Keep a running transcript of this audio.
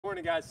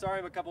morning, guys. Sorry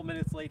I'm a couple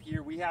minutes late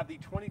here. We have the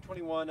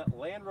 2021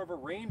 Land Rover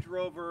Range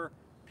Rover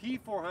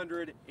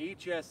P400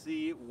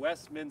 HSE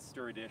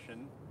Westminster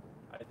Edition.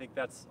 I think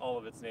that's all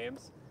of its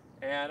names.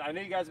 And I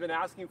know you guys have been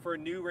asking for a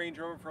new Range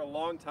Rover for a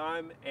long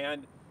time,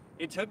 and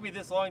it took me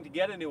this long to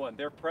get a new one.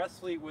 Their press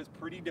fleet was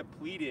pretty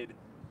depleted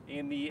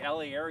in the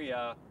LA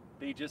area.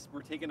 They just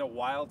were taking a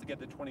while to get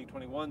the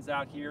 2021s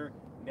out here.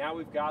 Now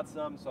we've got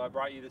some, so I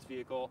brought you this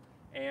vehicle.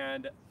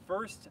 And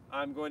first,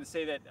 I'm going to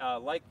say that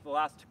like the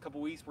last couple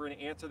weeks, we're going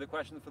to answer the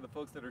questions for the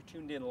folks that are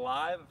tuned in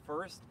live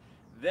first.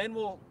 Then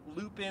we'll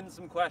loop in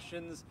some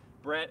questions.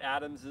 Brett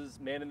Adams is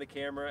man in the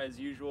camera as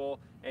usual,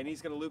 and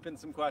he's going to loop in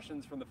some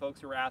questions from the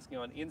folks who are asking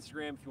on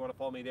Instagram. If you want to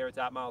follow me there, it's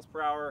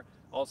 @MilesPerHr,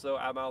 also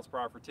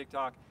 @MilesPerHr for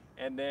TikTok.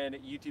 And then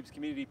YouTube's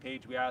community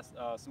page, we asked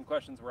some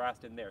questions were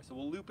asked in there. So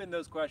we'll loop in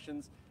those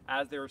questions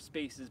as there are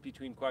spaces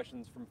between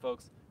questions from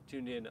folks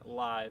tuned in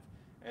live.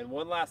 And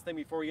one last thing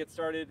before we get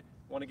started, I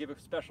want to give a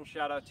special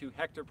shout out to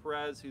Hector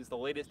Perez, who's the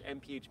latest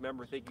MPH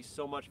member. Thank you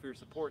so much for your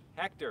support,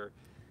 Hector.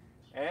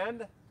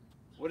 And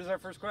what is our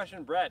first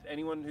question? Brett,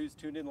 anyone who's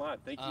tuned in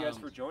live, thank you guys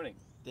for joining.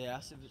 They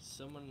asked if it's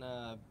someone,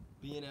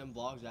 B&M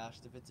Blogs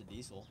asked if it's a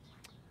diesel.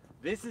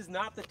 This is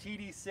not the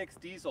TD6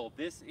 diesel.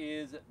 This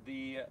is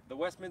the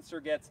Westminster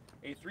gets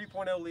a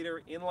 3.0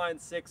 liter inline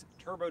 6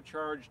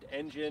 turbocharged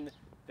engine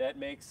that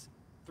makes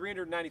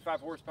 395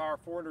 horsepower,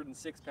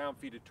 406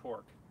 pound-feet of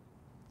torque.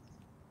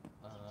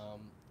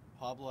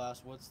 Pablo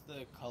asked, what's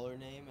the color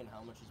name and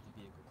how much does the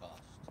vehicle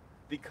cost?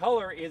 The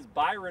color is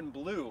Byron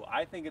Blue.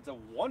 I think it's a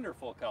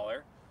wonderful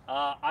color.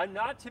 I'm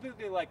not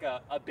typically like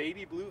a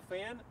baby blue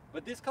fan,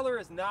 but this color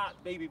is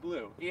not baby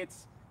blue.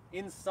 It's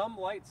in some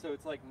light, so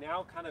it's like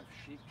now kind of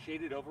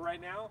shaded over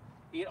right now.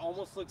 It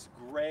almost looks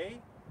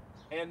gray,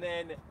 and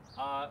then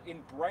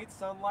in bright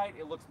sunlight,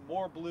 it looks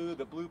more blue.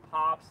 The blue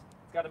pops.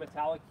 It's got a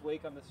metallic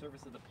flake on the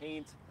surface of the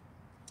paint.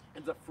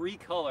 It's a free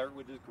color,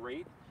 which is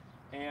great.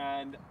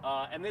 And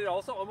then it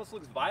also almost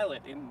looks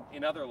violet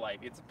in other light.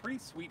 It's a pretty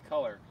sweet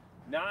color,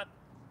 not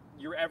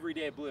your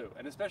everyday blue.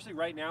 And especially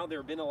right now, there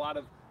have been a lot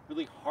of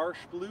really harsh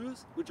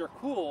blues, which are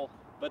cool,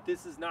 but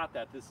this is not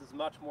that. This is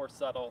much more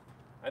subtle.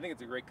 I think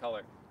it's a great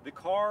color. The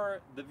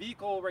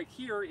vehicle right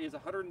here is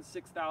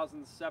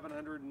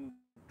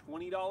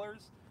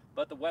 $106,720,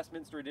 but the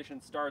Westminster edition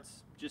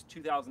starts just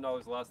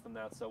 $2,000 less than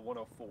that, so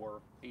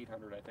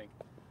 $104,800, I think.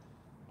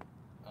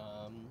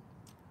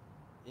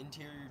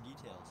 Interior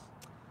details.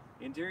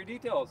 Interior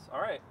details. All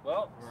right.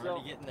 Well, we're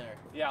already getting there.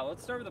 Yeah,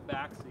 let's start with the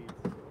back seats.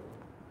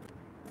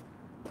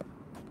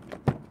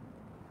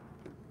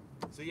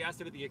 So you asked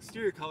about the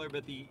exterior color,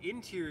 but the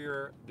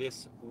interior,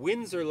 this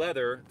Windsor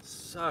leather,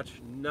 such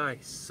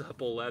nice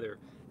supple leather,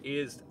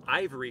 is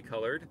ivory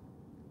colored,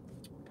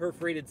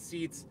 perforated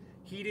seats,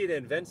 heated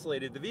and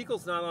ventilated. The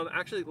vehicle's not on.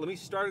 Actually, let me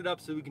start it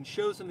up so we can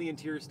show some of the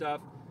interior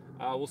stuff.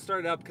 We'll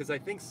start it up because I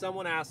think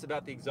someone asked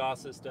about the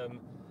exhaust system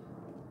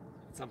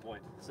at some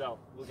point. So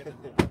we'll get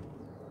into that.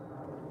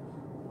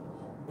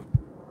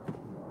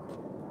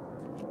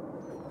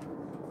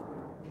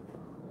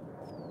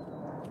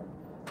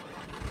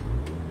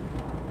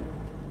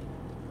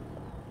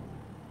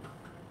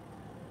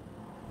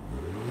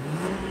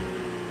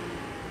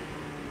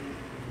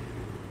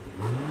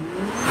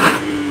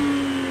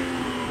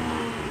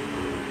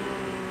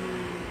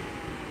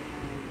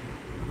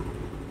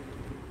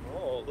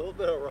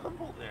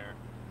 Rumble there.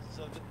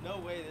 So no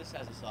way this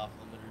has a soft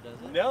limiter,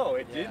 does it? No,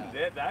 it didn't.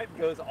 That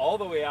goes all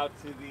the way out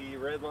to the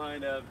red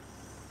line of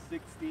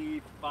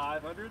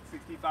 6,500.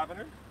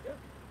 Yeah,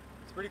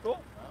 it's pretty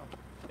cool. Wow.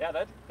 Yeah,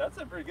 that's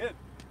pretty good.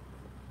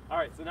 All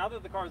right, so now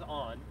that the car's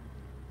on,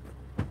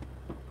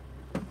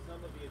 some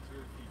of the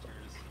interior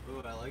features.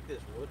 Ooh, I like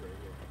this wood right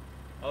here.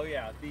 Oh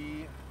yeah,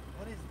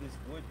 what is this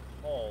wood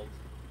called?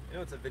 I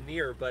know it's a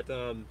veneer, but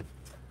I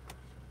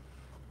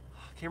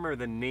can't remember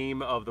the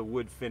name of the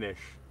wood finish.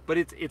 But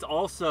it's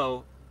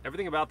also,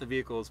 everything about the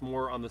vehicle is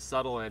more on the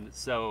subtle end,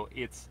 so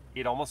it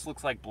almost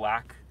looks like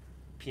black,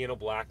 piano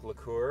black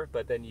lacquer,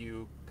 but then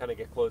you kind of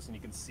get close and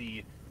you can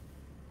see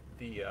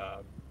the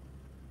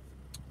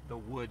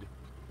wood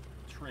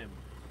trim.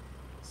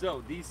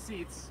 So these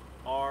seats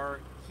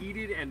are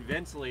heated and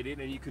ventilated,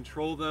 and you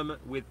control them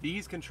with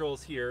these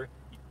controls here.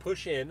 You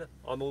push in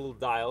on the little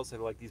dials, so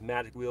like these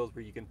magic wheels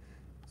where you can,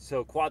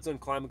 so quad zone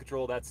climate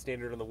control, that's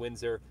standard on the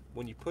Windsor.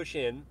 When you push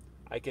in,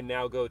 I can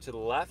now go to the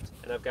left,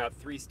 and I've got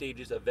 3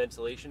 stages of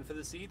ventilation for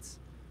the seats.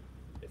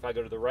 If I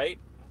go to the right,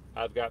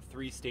 I've got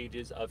 3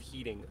 stages of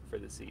heating for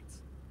the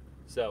seats.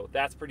 So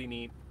that's pretty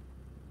neat.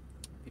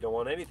 If you don't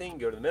want anything,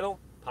 go to the middle,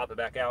 pop it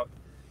back out.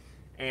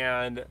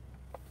 And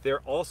there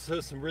are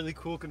also some really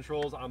cool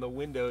controls on the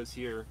windows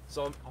here.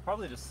 So I'll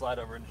probably just slide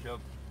over and show,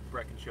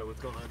 Brett can show what's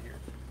going on here.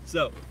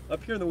 So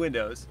up here in the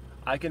windows,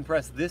 I can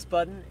press this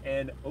button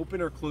and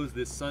open or close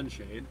this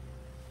sunshade.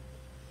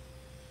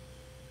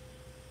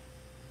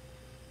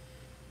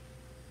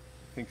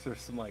 I think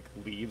there's some like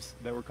leaves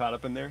that were caught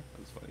up in there. That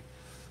was funny.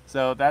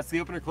 So that's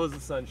the open or close the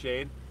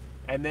sunshade.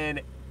 And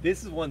then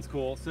this one's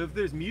cool. So if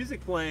there's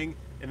music playing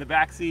in the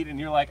back seat and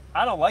you're like,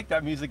 I don't like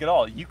that music at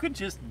all, you could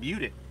just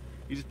mute it.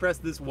 You just press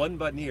this one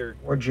button here,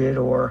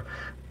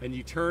 and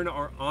you turn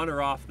on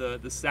or off the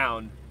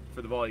sound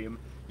for the volume.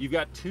 You've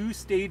got 2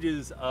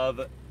 stages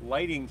of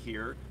lighting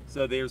here.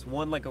 So there's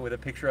one like with a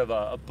picture of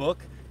a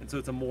book, and so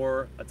it's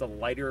a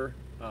lighter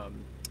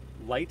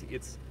light.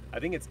 I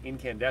think it's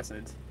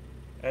incandescent.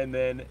 And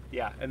then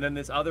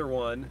this other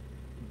one,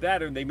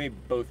 they may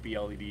both be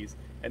LEDs.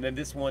 And then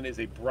this one is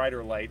a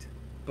brighter light,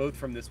 both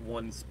from this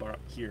one spot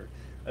here.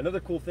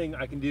 Another cool thing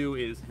I can do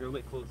is, here,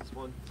 let me close this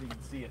one so you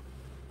can see it.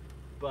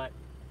 But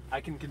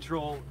I can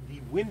control the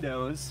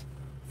windows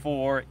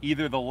for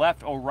either the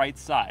left or right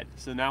side.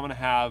 So now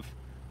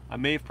I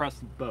may have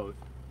pressed both,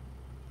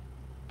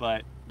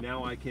 but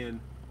now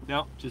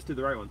just do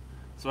the right one.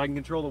 So I can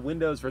control the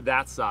windows for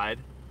that side,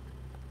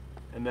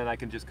 and then I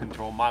can just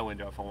control my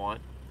window if I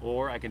want,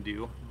 or I can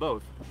do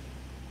both.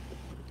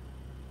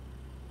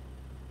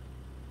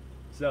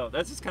 So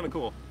that's just kind of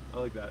cool. I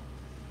like that.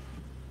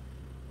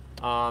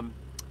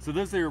 So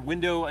those are your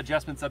window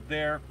adjustments up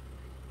there.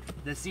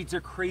 The seats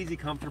are crazy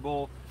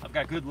comfortable. I've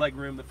got good leg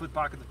room. The foot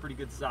pocket's a pretty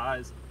good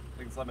size.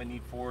 I can slide my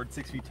knee forward,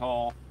 6 feet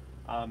tall.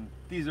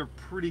 These are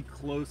pretty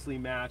closely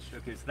matched.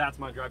 Okay, so that's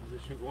my drive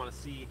position if you want to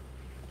see.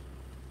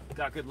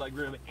 Got good leg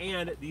room,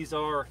 and these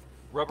are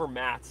rubber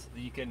mats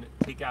that you can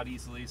take out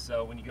easily.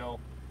 So when you go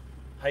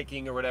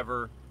hiking or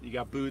whatever, you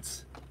got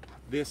boots.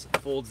 This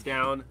folds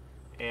down,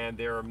 and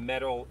there are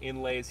metal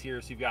inlays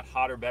here, so you've got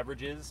hotter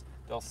beverages.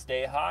 They'll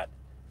stay hot.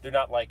 They're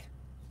not like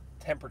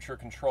temperature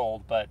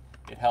controlled, but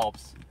it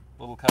helps.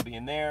 Little cubby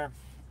in there.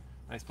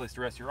 Nice place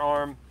to rest your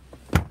arm.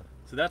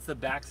 So that's the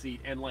back seat,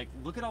 and like,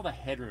 look at all the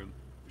headroom.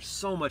 There's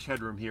so much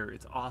headroom here.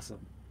 It's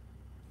awesome.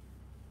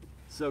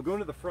 So going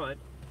to the front,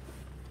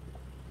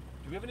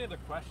 do we have any other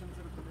questions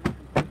that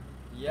are coming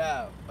in?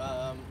 Yeah,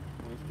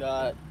 we've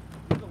got.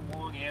 It's a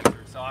long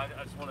answer, so I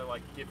just want to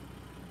like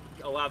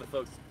allow the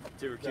folks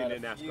to tune in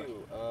and ask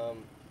questions.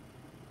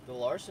 The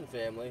Larson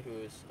family, who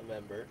is a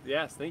member.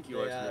 Yes, thank you,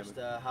 They Larson.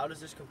 asked, how does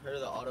this compare to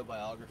the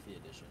autobiography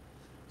edition?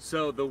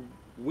 So the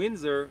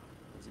Windsor,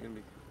 is it going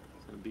to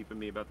be beeping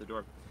me about the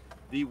door?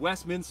 The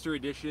Westminster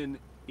edition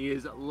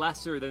is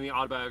lesser than the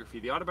autobiography.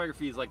 The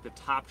autobiography is like the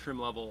top trim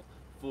level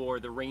for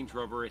the Range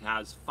Rover. It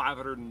has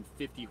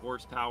 550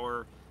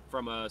 horsepower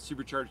from a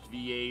supercharged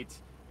V8,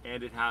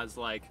 and it has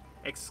like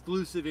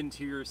exclusive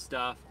interior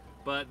stuff.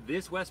 But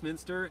this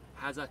Westminster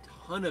has a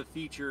ton of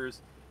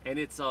features, and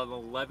it's an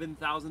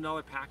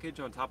 $11,000 package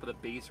on top of the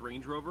base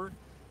Range Rover.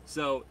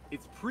 So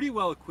it's pretty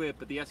well equipped,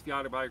 but the SV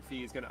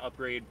autobiography is going to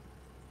upgrade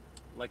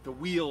like the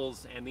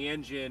wheels and the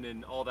engine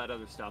and all that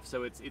other stuff.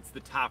 So it's the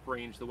top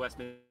range. The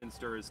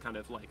Westminster is kind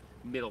of like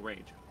middle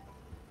range.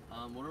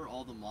 What are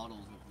all the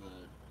models of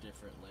the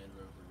different Land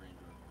Rover Range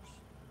Rovers?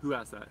 Who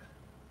asked that?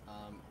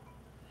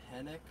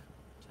 Hennick,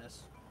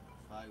 Tess,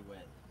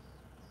 Wet.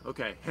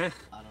 Okay. I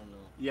don't know.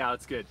 Yeah,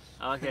 that's good.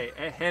 Okay,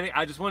 Hennick,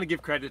 I just want to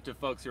give credit to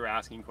folks who are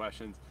asking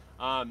questions.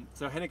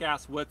 So Hennick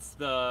asked,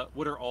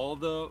 what are all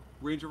the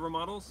Range Rover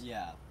models?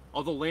 Yeah.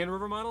 All the Land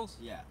Rover models?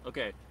 Yeah.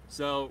 Okay,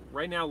 so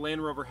right now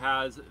Land Rover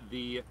has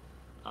the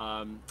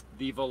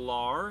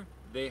Velar,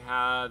 they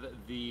have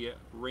the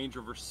Range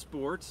Rover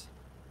Sport,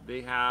 they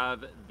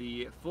have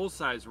the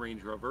full-size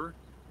Range Rover,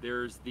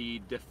 there's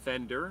the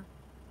Defender,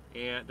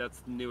 and that's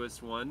the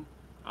newest one.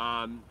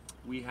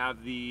 We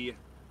have the,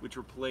 which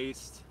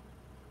replaced,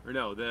 or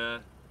no,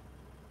 the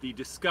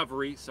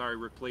Discovery, sorry,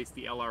 replaced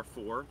the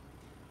LR4.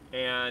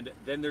 And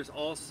then there's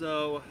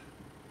also,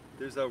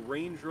 there's a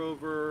Range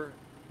Rover,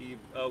 the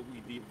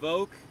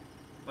Evoque,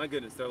 my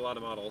goodness, there are a lot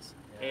of models.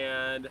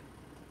 Yeah. And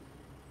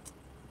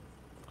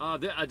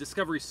a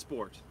Discovery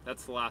Sport,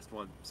 that's the last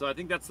one. So I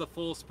think that's the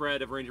full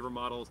spread of Range Rover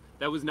models.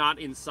 That was not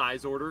in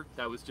size order,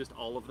 that was just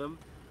all of them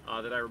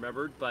that I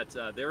remembered. But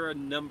there are a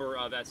number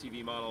of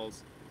SUV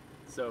models.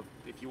 So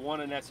if you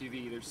want an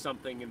SUV, there's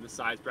something in the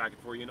size bracket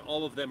for you, and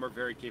all of them are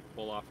very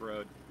capable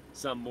off-road.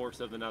 Some more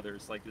so than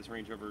others, like this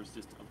Range Rover is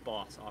just a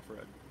boss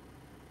off-road.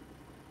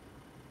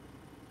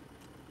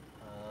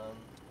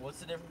 What's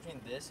the difference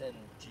between this and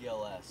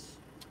GLS?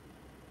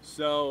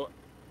 So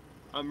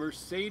a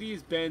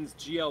Mercedes-Benz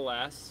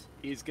GLS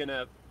is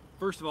gonna,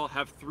 first of all,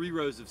 have 3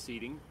 rows of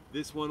seating.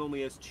 This one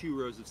only has 2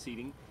 rows of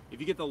seating. If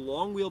you get the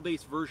long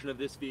wheelbase version of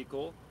this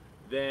vehicle,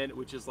 then,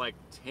 which is like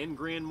 10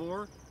 grand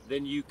more,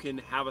 then you can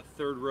have a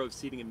 3rd row of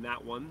seating in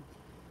that one,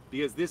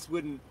 because this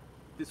wouldn't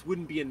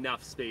be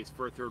enough space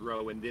for a 3rd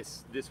row in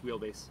this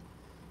wheelbase.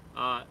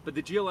 But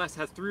the GLS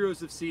has 3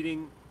 rows of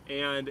seating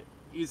and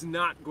is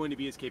not going to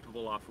be as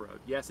capable off-road.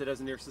 Yes, it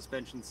has an air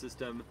suspension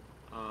system,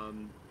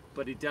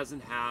 but it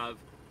doesn't have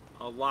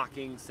a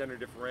locking center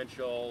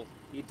differential.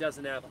 It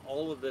doesn't have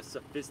all of the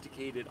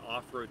sophisticated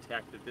off-road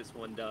tech that this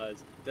one does.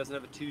 It doesn't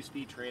have a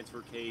 2-speed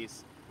transfer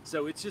case.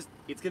 So it's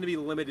going to be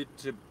limited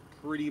to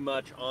pretty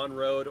much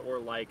on-road or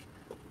like,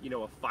 you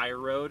know, a fire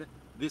road.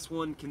 This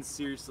one can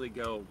seriously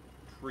go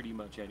pretty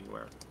much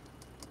anywhere.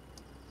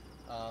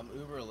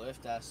 Uber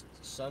Lyft asked,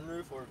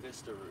 sunroof or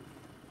Vista roof?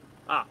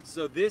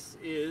 So this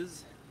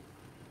is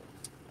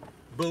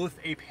both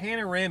a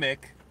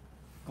panoramic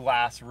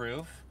glass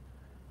roof,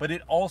 but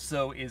it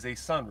also is a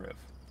sunroof.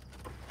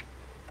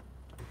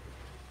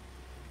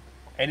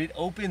 and it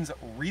opens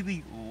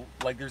really,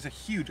 like there's a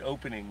huge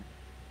opening.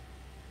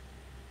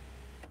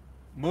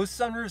 Most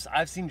sunroofs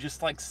I've seen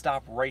just like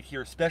stop right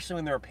here, especially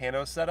when they're a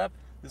pano setup.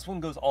 This one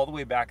goes all the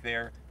way back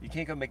there. You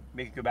can't go make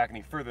it go back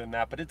any further than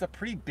that, but it's a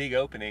pretty big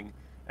opening.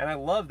 And I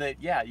love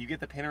that, yeah, you get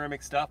the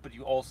panoramic stuff, but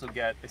you also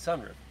get a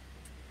sunroof.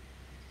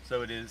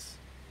 So it is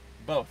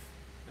both,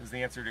 is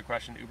the answer to your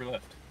question, Uber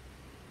Lyft.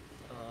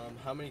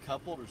 How many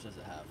cup holders does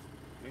it have?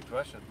 Good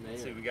question.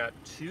 Let's see, we got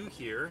 2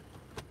 here.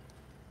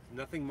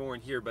 Nothing more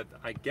in here, but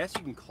I guess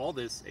you can call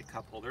this a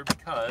cup holder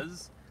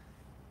because,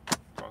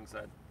 wrong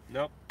side,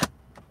 nope.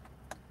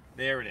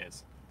 There it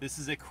is. This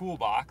is a cool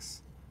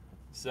box.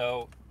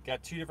 So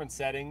got 2 different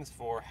settings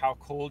for how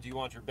cold you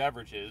want your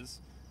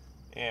beverages.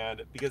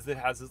 And because it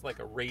has this like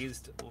a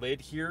raised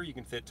lid here, you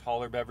can fit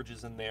taller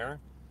beverages in there.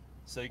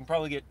 So you can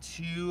probably get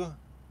 2,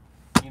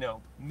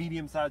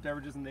 medium-sized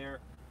beverages in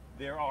there.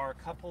 There are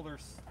cup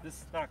holders. This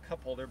is not a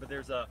cup holder, but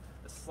there's a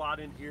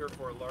slot in here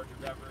for a larger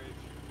beverage.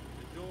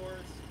 The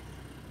doors,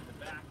 the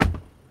back,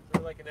 sort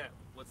of like an F.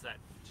 What's that?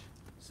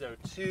 So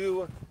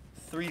 2,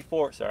 3,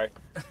 4, sorry,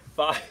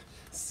 5,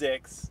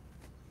 6.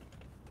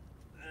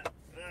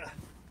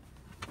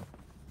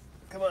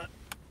 Come on.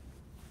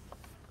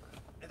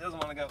 It doesn't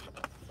want to go.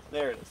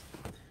 There it is.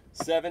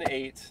 7,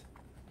 8,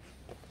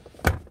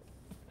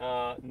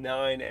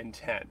 9, and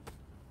 10.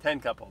 10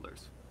 cup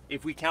holders.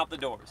 If we count the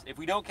doors. If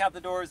we don't count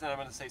the doors, then I'm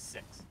going to say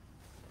 6.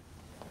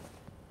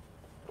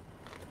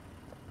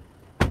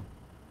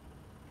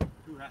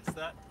 Who asked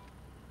that?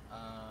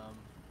 Oh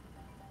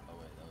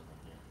wait, that was up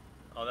here.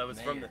 Oh, that was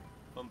Mayor.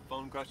 from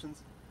phone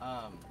questions?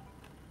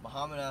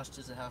 Muhammad asked,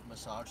 does it have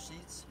massage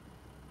seats?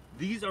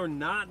 These are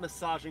not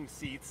massaging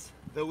seats,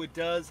 though it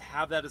does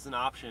have that as an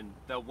option.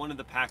 That one of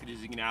the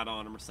packages you can add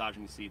on are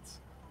massaging seats.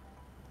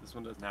 This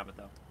one doesn't have it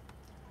though.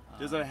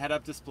 There's a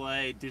head-up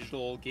display,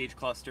 digital gauge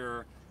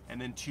cluster, and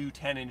then 2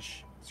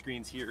 10-inch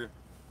screens here.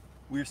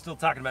 We're still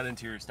talking about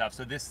interior stuff.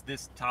 So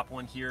this top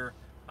one here,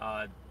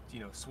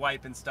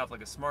 swipe and stuff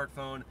like a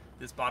smartphone.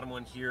 This bottom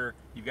one here,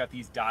 you've got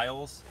these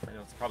dials. I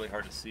know it's probably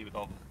hard to see with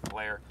all the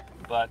glare,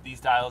 but these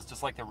dials,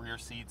 just like the rear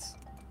seats,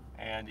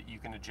 and you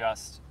can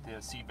adjust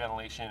the seat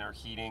ventilation or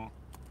heating.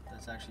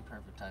 That's actually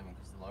perfect timing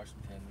because the Larson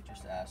fan we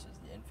just asked, is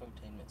the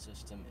infotainment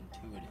system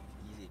intuitive,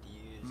 easy to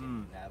use,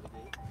 and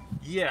navigate?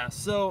 Yeah,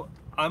 so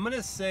I'm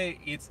gonna say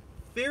it's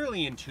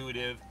fairly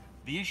intuitive.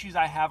 The issues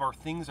I have are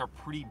things are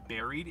pretty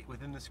buried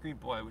within the screen.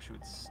 Boy, I wish it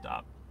would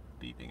stop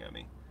beeping at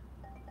me.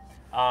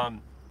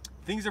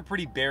 Things are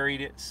pretty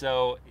buried,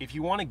 so if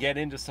you want to get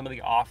into some of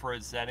the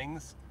off-road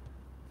settings,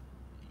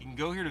 you can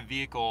go here to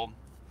Vehicle,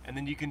 and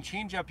then you can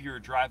change up your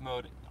drive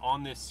mode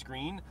on this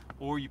screen,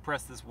 or you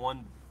press this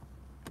one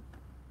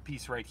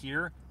piece right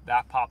here,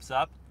 that pops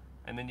up,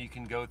 and then you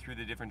can go through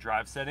the different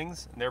drive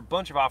settings. And there are a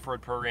bunch of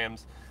off-road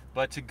programs,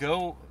 but to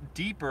go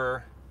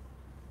deeper,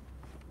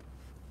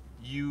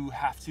 you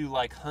have to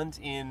like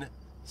hunt in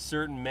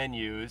certain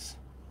menus.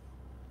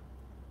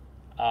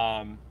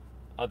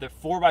 The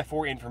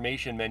 4x4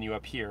 information menu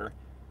up here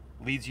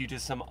leads you to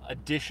some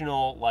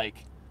additional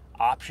like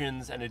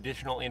options and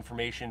additional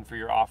information for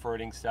your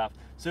off-roading stuff.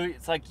 So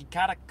it's like you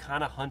gotta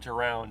kind of hunt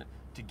around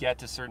to get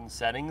to certain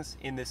settings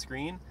in this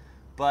screen.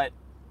 But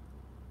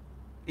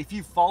if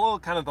you follow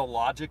kind of the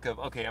logic of,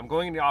 okay, I'm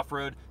going into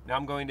off-road, now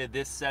I'm going to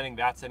this setting,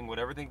 that setting,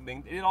 whatever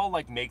thing, it all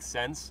like makes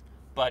sense,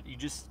 but you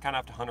just kind of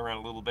have to hunt around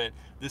a little bit.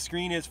 The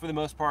screen is, for the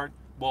most part,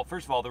 well,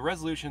 first of all, the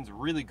resolution's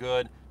really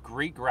good,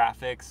 great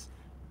graphics.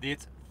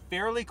 It's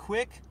fairly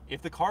quick.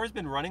 If the car has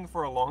been running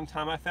for a long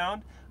time, I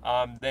found,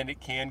 then it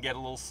can get a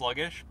little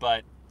sluggish,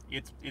 but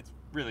it's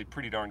really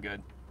pretty darn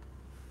good.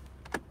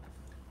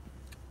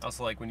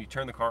 Also, like when you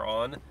turn the car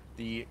on,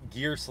 the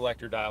gear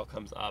selector dial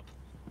comes up.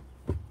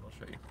 I'll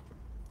show you.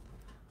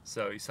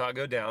 So you saw it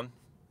go down.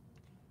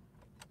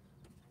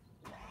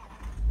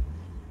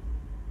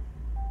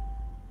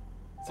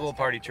 It's a little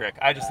party trick.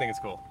 I just think it's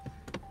cool.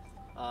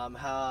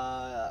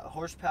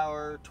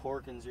 Horsepower,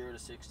 torque, and 0 to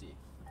 60.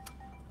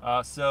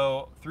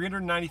 So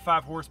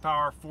 395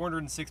 horsepower,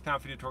 406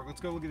 pound-feet of torque.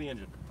 Let's go look at the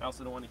engine. I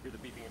also don't want to hear the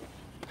beeping in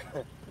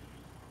it.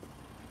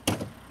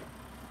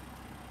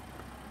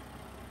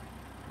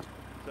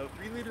 So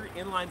 3-liter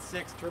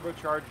inline-6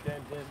 turbocharged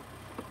engine,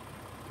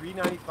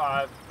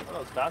 395. Oh, that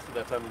was faster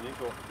that time than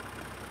usual.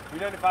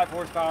 395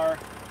 horsepower,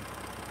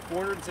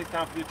 406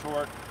 pound-feet of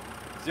torque.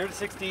 0 to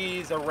 60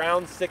 is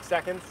around 6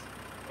 seconds,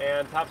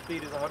 and top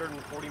speed is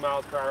 140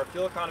 miles per hour.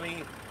 Fuel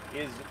economy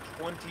is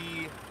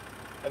 20.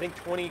 I think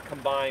 20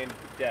 combined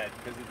dead,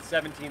 because it's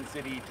 17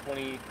 city,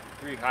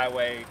 23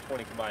 highway,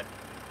 20 combined.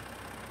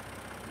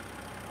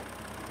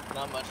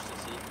 Not much to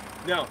see.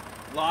 No,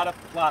 a lot of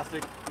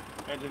plastic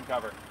engine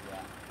cover.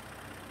 Yeah.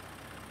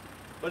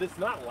 But it's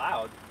not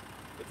loud.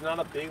 It's not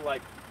a big,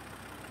 like,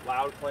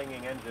 loud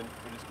clanging engine,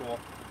 which is cool.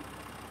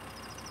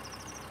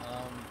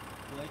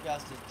 Blake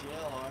asked, does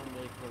JLR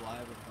make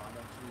reliable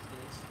products these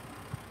days?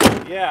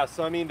 Yeah,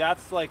 so I mean,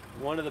 that's like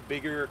one of the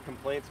bigger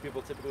complaints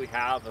people typically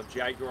have of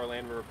Jaguar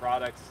Land Rover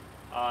products.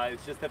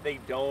 It's just that they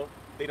don't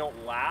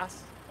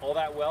last all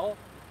that well.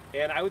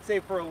 And I would say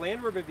for a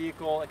Land Rover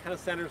vehicle, it kind of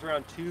centers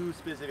around two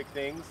specific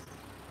things.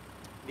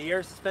 The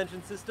air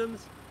suspension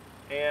systems,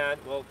 and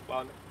well,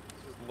 let's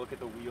just look at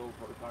the wheels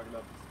while we're talking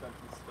about the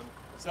suspension system.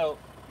 So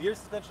the air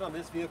suspension on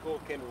this vehicle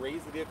can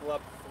raise the vehicle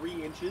up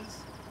 3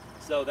 inches.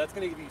 So that's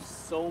going to give you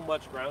so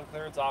much ground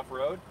clearance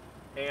off-road.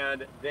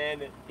 And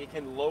then it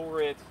can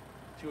lower it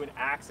to an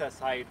access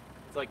height.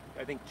 It's like,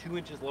 I think 2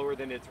 inches lower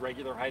than its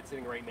regular height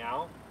sitting right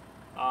now.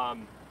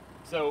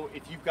 So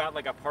if you've got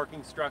like a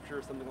parking structure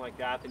or something like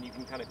that, then you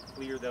can kind of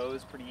clear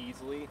those pretty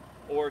easily.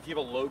 Or if you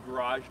have a low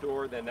garage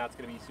door, then that's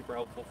going to be super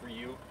helpful for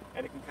you.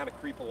 And it can kind of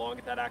creep along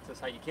at that access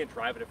height. You can't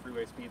drive it at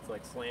freeway speeds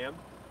like slam,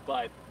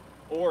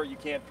 or you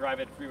can't drive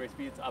it at freeway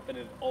speeds up in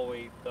all the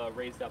way the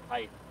raised up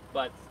height.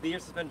 But the air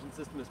suspension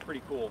system is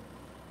pretty cool.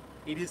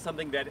 It is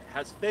something that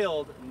has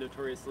failed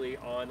notoriously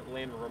on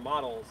Land Rover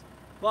models,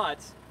 but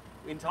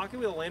in talking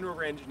with a Land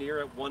Rover engineer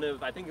at one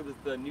of, I think it was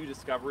the New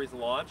Discovery's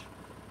launch,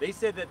 they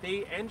said that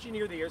they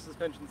engineer the air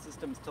suspension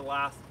systems to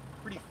last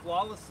pretty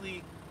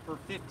flawlessly for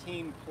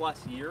 15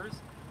 plus years.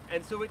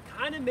 And so it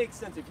kind of makes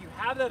sense, if you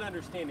have that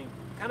understanding,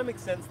 it kind of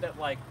makes sense that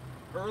like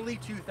early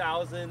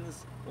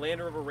 2000s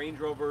Land Rover Range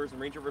Rovers and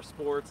Range Rover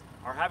Sports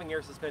are having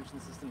air suspension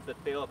systems that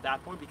fail at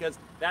that point, because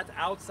that's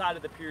outside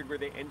of the period where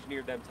they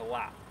engineered them to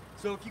last.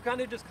 So if you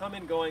kind of just come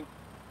in going,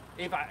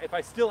 if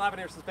I still have an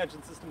air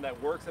suspension system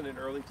that works in an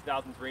early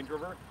 2000s Range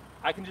Rover,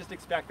 I can just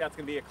expect that's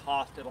going to be a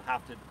cost it'll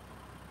have to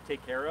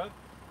take care of.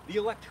 The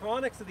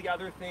electronics are the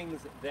other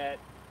things that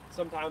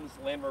sometimes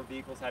Land Rover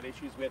vehicles have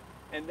issues with,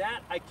 and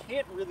that I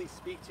can't really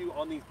speak to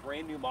on these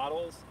brand new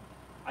models.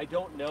 I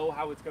don't know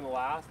how it's going to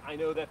last. I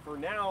know that for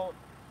now,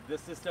 the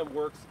system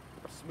works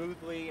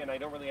smoothly and I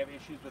don't really have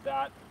issues with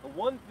that. The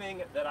one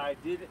thing that I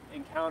did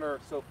encounter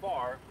so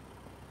far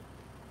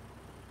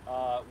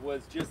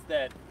was just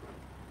that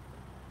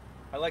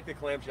I like the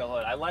clamshell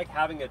hood. I like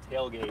having a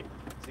tailgate,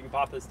 so you can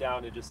pop this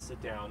down and just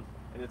sit down,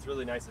 and it's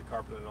really nicely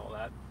carpeted and all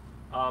that.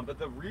 But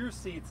the rear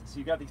seats, so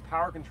you got these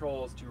power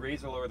controls to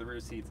raise or lower the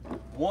rear seats.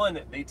 One,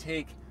 they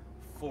take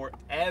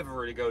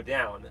forever to go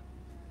down.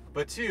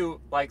 But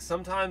two, like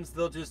sometimes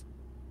they'll just,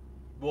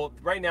 well,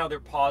 right now they're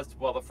paused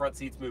while the front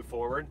seats move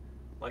forward.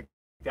 Like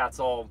that's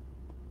all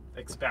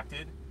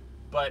expected.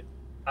 But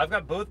I've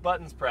got both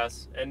buttons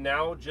pressed and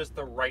now just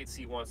the right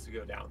seat wants to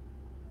go down.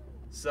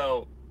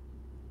 So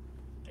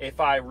if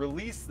I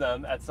release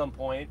them at some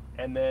point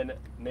and then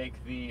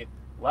make the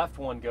left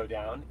one go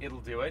down,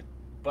 it'll do it.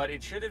 But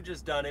it should have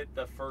just done it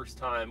the first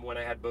time when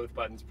I had both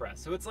buttons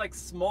pressed. So it's like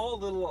small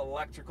little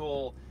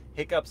electrical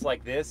hiccups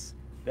like this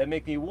that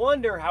make me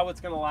wonder how it's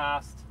going to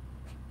last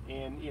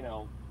in,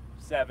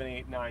 7,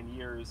 8, 9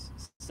 years,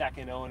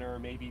 second owner,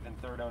 maybe even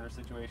third owner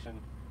situation.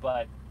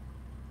 But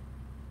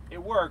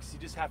it works, you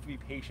just have to be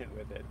patient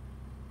with it.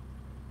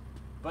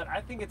 But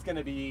I think it's going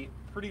to be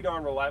pretty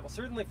darn reliable,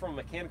 certainly from a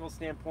mechanical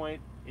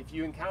standpoint. If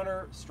you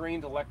encounter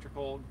strained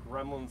electrical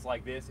gremlins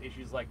like this,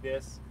 issues like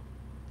this,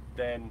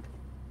 then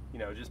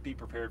just be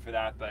prepared for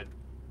that. But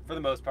for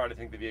the most part, I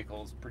think the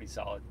vehicle is pretty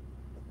solid.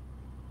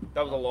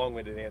 That was a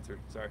long-winded answer,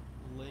 sorry.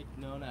 Lake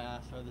Nona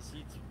asked, are the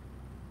seats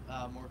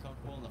more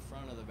comfortable in the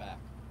front or the back?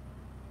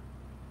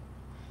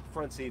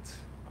 Front seats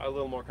are a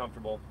little more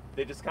comfortable.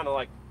 They just kind of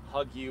like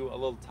hug you a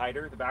little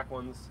tighter. The back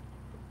ones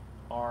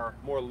are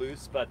more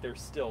loose, but they're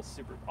still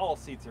super, all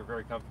seats are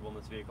very comfortable in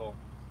this vehicle.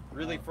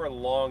 Really for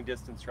long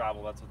distance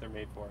travel, that's what they're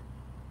made for.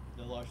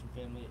 The Larson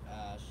family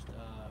asked,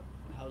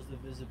 how's the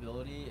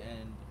visibility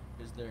and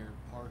is there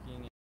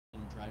parking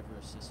and driver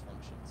assist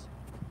functions?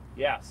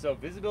 Yeah, so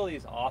visibility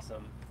is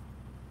awesome.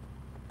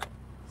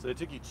 So it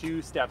took you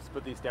 2 steps to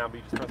put these down, but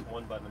you just press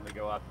one button and they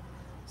go up.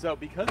 So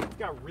because it's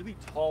got really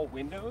tall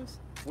windows,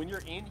 when you're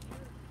in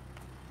here,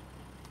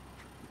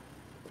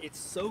 it's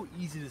so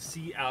easy to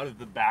see out of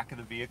the back of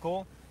the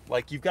vehicle.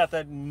 Like you've got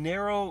that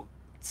narrow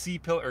C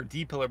pillar or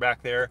D pillar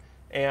back there,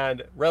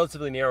 and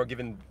relatively narrow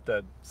given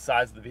the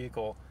size of the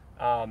vehicle.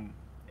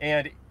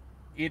 And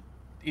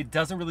it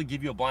doesn't really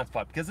give you a blind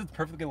spot because it's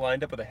perfectly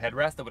lined up with a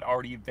headrest that would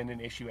already have been an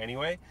issue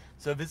anyway.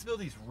 So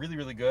visibility is really,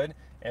 really good.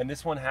 And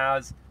this one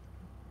has,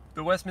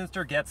 the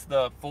Westminster gets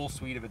the full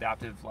suite of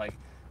adaptive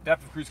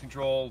cruise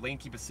control, lane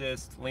keep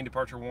assist, lane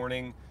departure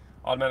warning,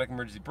 automatic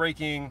emergency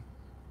braking,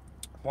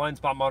 blind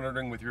spot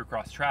monitoring with rear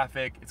cross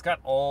traffic. It's got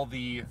all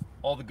the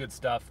good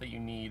stuff that you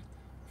need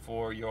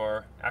for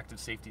your active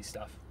safety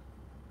stuff.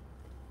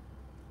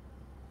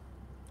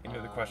 Any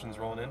other questions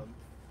rolling in?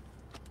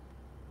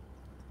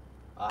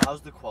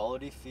 How's the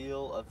quality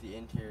feel of the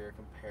interior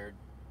compared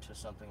to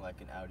something like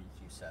an Audi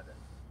Q7?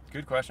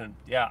 Good question.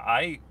 Yeah,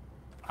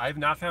 I've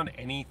not found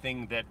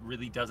anything that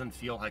really doesn't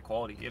feel high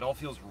quality. It all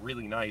feels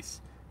really nice.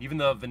 Even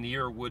the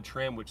veneer wood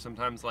trim, which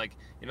sometimes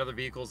in other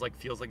vehicles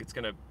feels like it's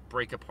gonna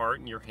break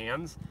apart in your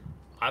hands.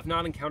 I've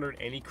not encountered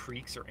any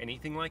creaks or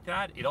anything like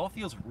that. It all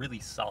feels really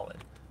solid.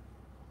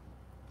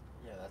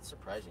 Yeah, that's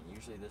surprising.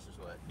 Usually this is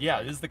what...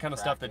 Yeah, this is the kind of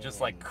stuff that just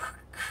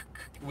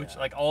which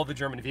all the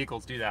German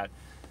vehicles do that.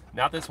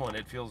 Not this one,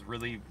 it feels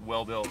really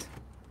well built.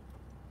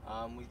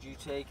 Would you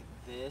take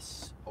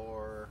this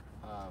or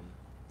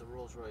the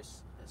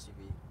Rolls-Royce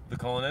SUV? The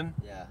Cullinan?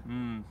 Yeah.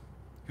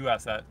 Who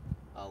asked that?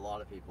 A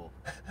lot of people.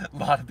 A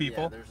lot of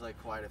people? Yeah, there's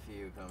like quite a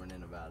few coming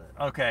in about it.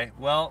 Okay,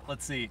 well,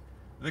 let's see.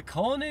 The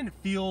Cullinan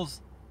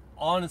feels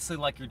honestly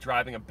like you're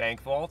driving a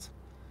bank vault.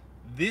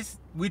 This,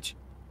 which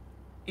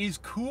is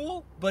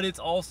cool, but it's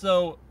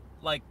also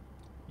like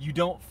you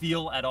don't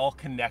feel at all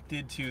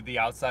connected to the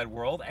outside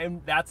world,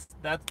 and that's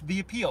the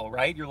appeal,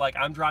 right? You're like,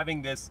 I'm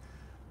driving this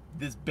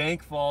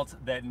bank vault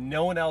that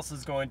no one else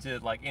is going to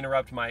like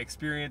interrupt my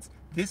experience.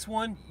 This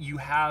one, you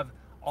have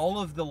all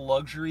of the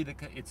luxury,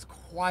 it's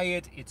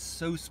quiet, it's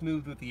so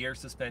smooth with the air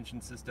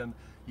suspension system.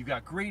 You've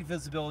got great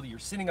visibility, you're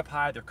sitting up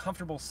high, they're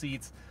comfortable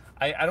seats.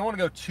 I don't want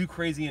to go too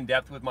crazy in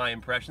depth with my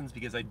impressions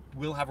because I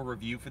will have a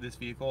review for this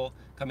vehicle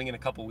coming in a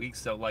couple weeks,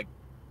 so like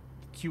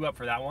queue up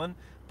for that one.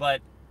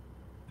 But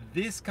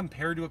this,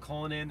 compared to a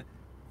Cullinan,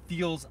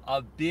 feels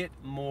a bit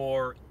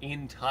more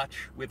in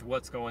touch with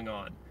what's going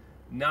on.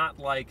 Not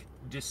like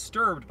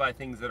disturbed by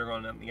things that are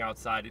going on the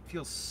outside. It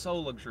feels so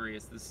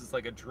luxurious. This is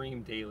like a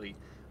dream daily.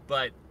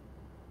 But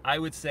I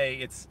would say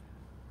it's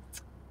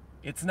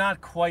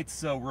not quite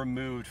so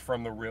removed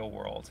from the real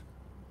world.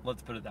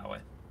 Let's put it that way.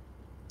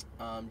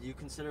 Do you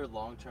consider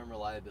long-term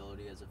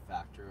reliability as a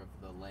factor of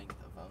the length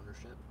of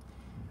ownership?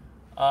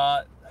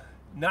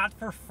 Not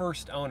for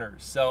first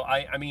owners. So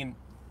I mean,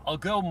 I'll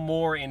go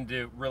more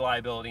into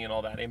reliability and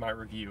all that in my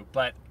review.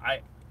 But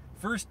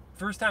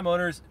first-time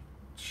owners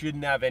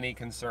shouldn't have any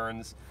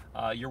concerns.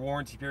 Your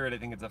warranty period, I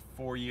think it's a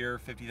 4-year,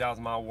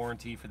 50,000 mile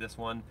warranty for this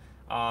one.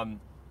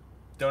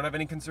 Don't have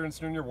any concerns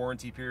during your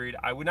warranty period.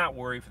 I would not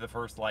worry for the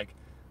first like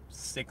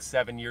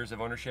 6-7 years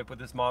of ownership with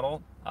this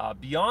model.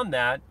 Beyond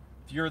that,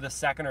 if you're the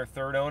second or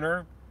third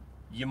owner,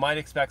 you might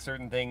expect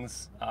certain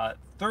things.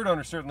 Third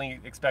owners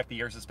certainly expect the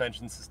air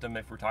suspension system,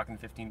 if we're talking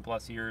 15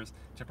 plus years,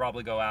 to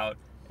probably go out,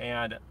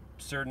 and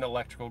certain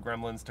electrical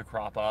gremlins to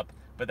crop up.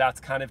 But that's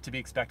kind of to be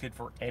expected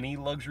for any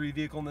luxury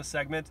vehicle in this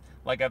segment.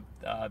 Like a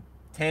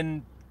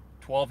 10,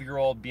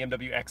 12-year-old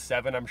BMW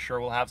X7, I'm sure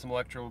will have some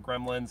electrical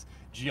gremlins.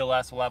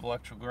 GLS will have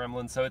electrical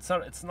gremlins. So it's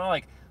not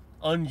like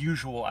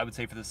unusual, I would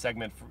say, for the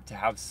segment to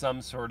have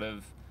some sort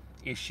of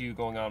issue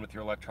going on with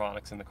your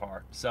electronics in the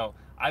car. So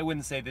I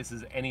wouldn't say this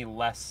is any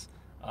less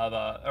of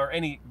or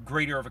any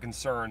greater of a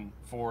concern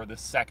for the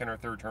second or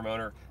third term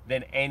owner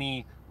than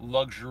any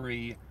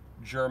luxury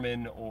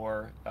German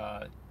or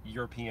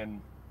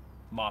European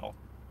model.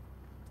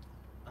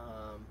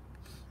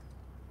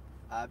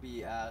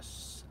 Abby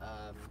asks,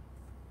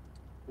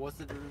 what's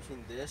the difference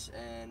between this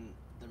and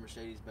the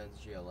Mercedes-Benz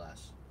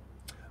GLS?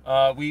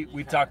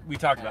 We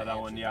talked about that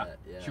one. Yeah.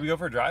 Should we go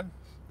for a drive?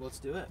 Let's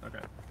do it. Okay.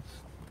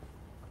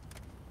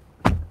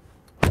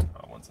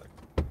 1 second.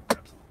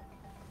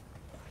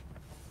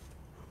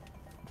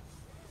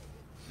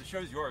 The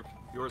show's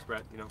yours,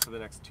 Brett. You know, for the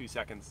next 2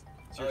 seconds.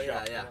 It's your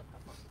show. Yeah.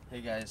 Hey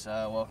guys,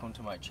 welcome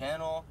to my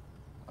channel.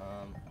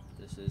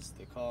 This is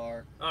the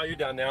car. Oh, you're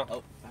done now.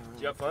 Oh,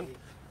 did you have fun?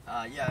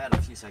 Yeah, I had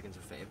a few seconds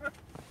of fame.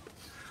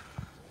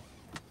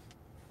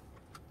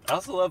 I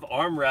also love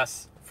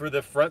armrests for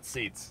the front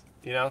seats.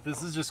 You know,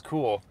 this is just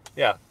cool.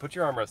 Yeah, put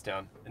your armrest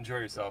down. Enjoy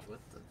yourself.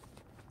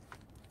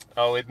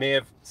 Oh, it may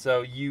have,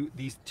 so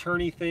these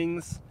turny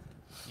things,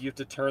 you have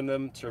to turn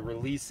them to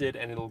release it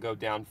and it'll go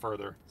down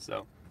further.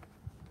 So,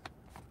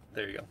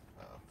 there you go.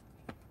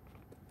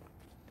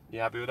 You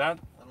happy with that?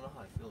 I don't know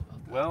how I feel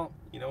about that. Well,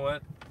 you know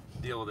what?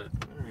 Deal with it.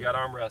 We got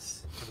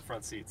armrests for the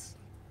front seats.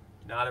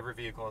 Not every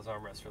vehicle has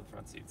armrests for the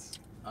front seats.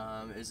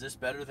 Is this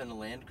better than a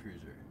Land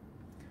Cruiser?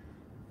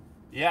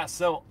 Yeah,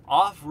 so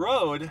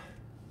off-road,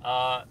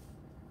 that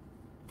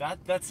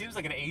seems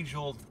like an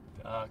age-old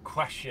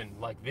question.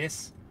 Like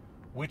this,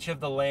 which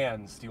of the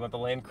Lands? Do you want the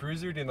Land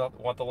Cruiser or do you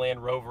want the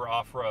Land Rover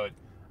off-road?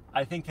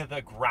 I think that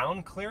the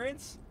ground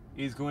clearance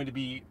is going to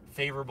be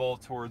favorable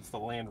towards the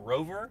Land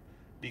Rover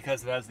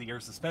because it has the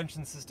air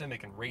suspension system. It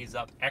can raise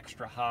up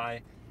extra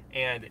high.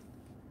 And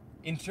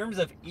in terms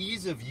of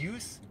ease of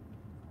use,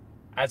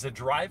 as a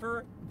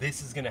driver,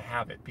 this is going to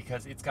have it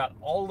because it's got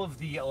all of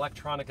the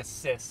electronic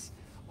assists,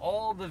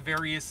 all the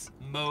various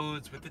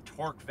modes with the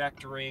torque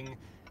vectoring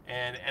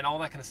and all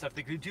that kind of stuff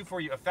they could do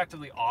for you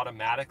effectively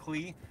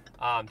automatically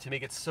to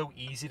make it so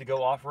easy to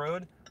go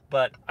off-road.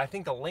 But I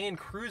think the Land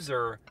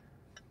Cruiser,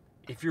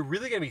 if you're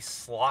really going to be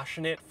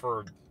sloshing it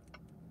for,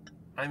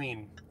 I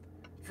mean,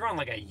 if you're on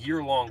like a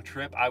year-long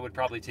trip, I would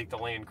probably take the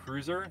Land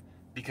Cruiser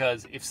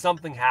because if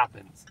something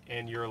happens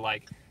and you're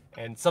like,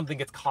 and something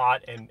gets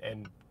caught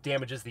and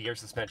damages the air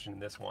suspension in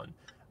this one,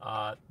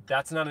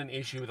 that's not an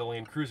issue with the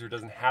Land Cruiser. It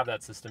doesn't have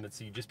that system, and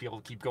so you'd just be able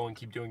to keep going,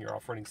 keep doing your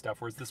off-roading stuff,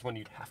 whereas this one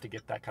you'd have to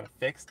get that kind of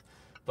fixed.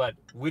 But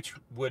which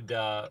would,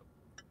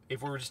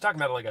 if we were just talking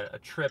about like a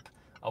trip,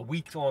 a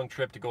week-long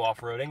trip to go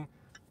off-roading,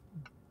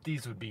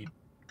 these would be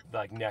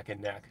like neck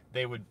and neck.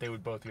 They would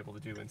both be able to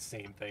do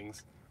insane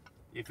things.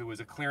 If it was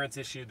a clearance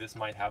issue, this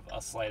might have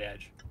a slight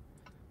edge.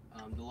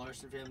 The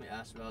Larson family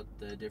asked about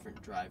the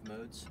different drive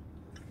modes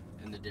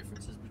and the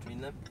differences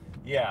between them.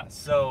 Yeah,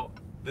 so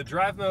the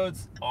drive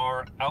modes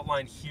are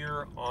outlined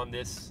here on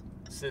this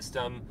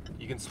system.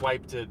 You can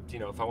swipe to, you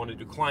know, if I want to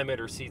do climate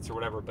or seats or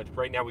whatever, but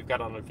right now we've got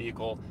on a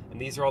vehicle,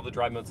 and these are all the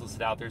drive modes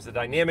listed out. There's a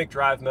dynamic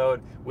drive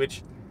mode,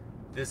 which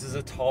This is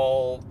a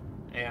tall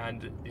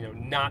and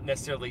not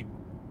necessarily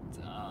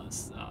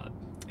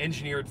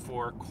engineered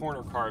for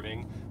corner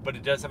carving, but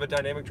it does have a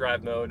dynamic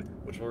drive mode,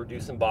 which will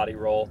reduce some body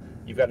roll.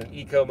 You've got an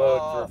eco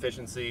mode for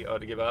efficiency. Oh,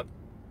 to give up.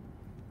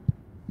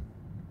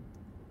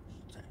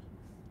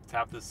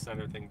 Tap this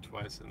center thing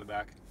twice in the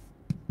back.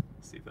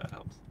 See if that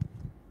helps.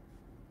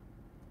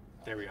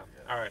 There we go.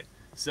 All right.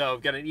 So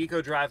we've got an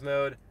eco drive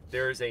mode.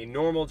 There's a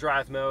normal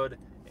drive mode,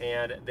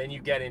 and then you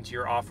get into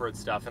your off-road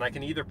stuff. And I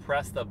can either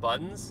press the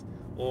buttons,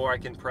 or I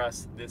can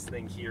press this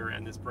thing here,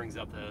 and this brings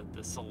up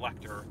the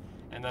selector.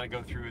 And then I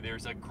go through,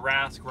 there's a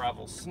grass,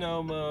 gravel,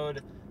 snow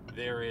mode.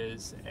 There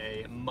is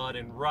a mud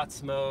and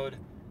ruts mode.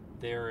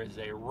 There is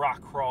a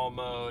rock crawl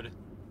mode.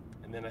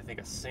 And then I think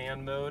a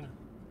sand mode.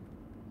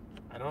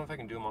 I don't know if I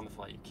can do them on the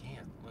fly. You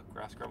can. Look,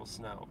 grass, gravel,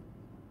 snow.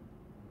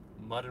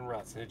 Mud and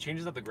ruts. And it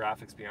changes up the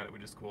graphics behind it,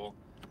 which is cool.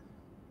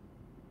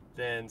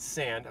 Then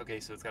sand. Okay,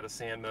 so it's got a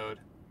sand mode.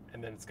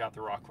 And then it's got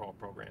the rock crawl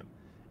program.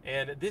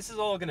 And this is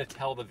all going to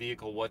tell the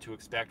vehicle what to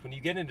expect. When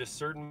you get into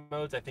certain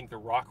modes, I think the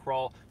rock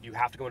crawl, you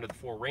have to go into the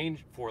 4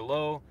 range, 4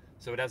 low.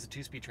 So it has a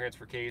 2-speed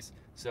transfer case.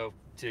 So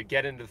to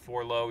get into the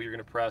 4 low, you're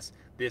going to press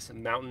this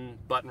mountain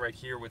button right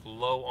here with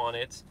low on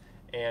it.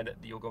 And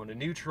you'll go into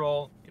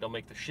neutral. It'll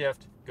make the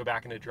shift, go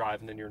back into drive,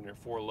 and then you're in your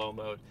 4 low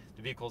mode.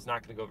 The vehicle's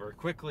not going to go very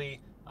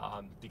quickly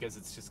because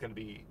it's just going to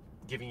be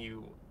giving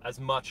you as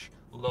much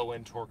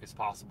low-end torque as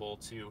possible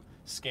to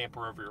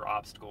scamper over your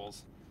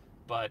obstacles.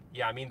 But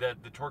yeah, I mean, the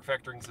torque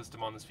vectoring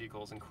system on this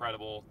vehicle is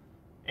incredible.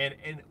 And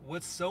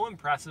what's so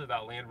impressive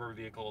about Land Rover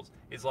vehicles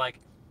is, like,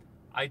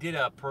 I did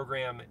a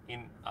program in,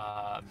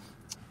 it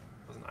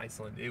wasn't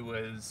Iceland, it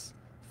was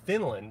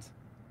Finland.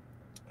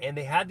 And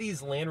they had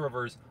these Land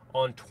Rovers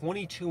on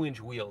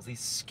 22-inch wheels, these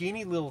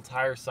skinny little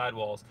tire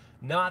sidewalls,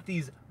 not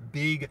these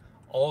big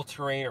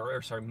all-terrain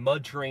or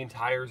mud terrain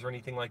tires or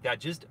anything like that,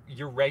 just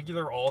your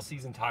regular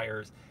all-season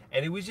tires.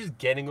 And it was just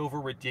getting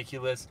over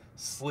ridiculous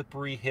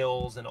slippery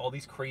hills and all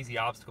these crazy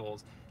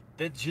obstacles.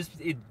 That just,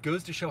 it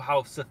goes to show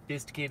how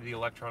sophisticated the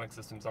electronic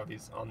systems are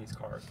on these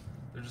cars.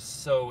 They're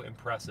just so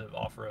impressive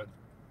off-road.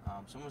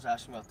 Someone was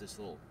asking about this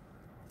little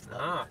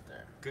glove right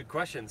there. Good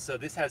question. So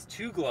this has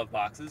 2 glove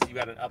boxes. You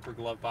got an upper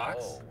glove box.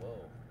 Oh,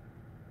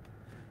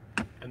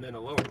 whoa. And then a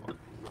lower one.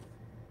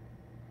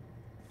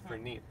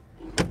 Pretty neat.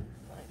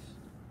 Nice.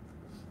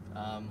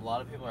 A lot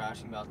of people are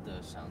asking about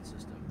the sound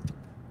system.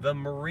 The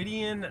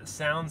Meridian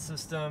sound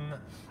system,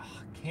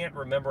 can't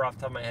remember off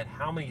the top of my head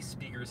how many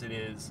speakers it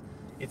is.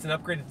 It's an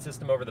upgraded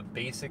system over the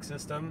basic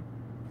system.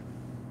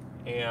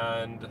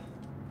 And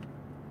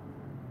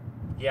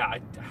yeah,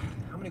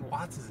 how many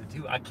watts does it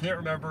do? I can't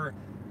remember.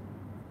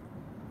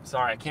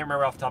 Sorry, I can't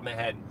remember off the top of my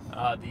head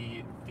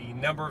the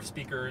number of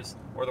speakers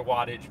or the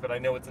wattage, but I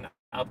know it's an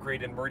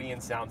upgraded Meridian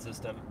sound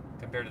system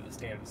compared to the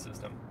standard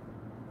system.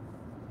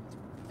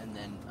 And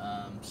then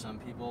some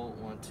people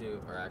want to,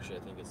 or actually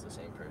I think it's the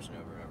same person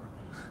over and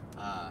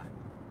over.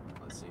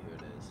 Let's see who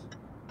it is.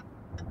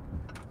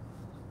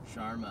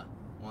 Sharma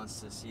wants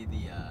to see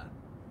the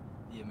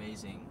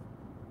amazing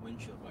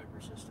windshield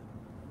wiper system.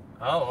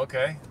 Oh,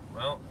 okay.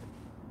 Well,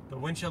 the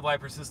windshield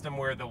wiper system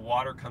where the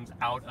water comes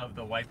out of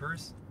the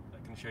wipers. I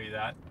can show you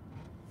that.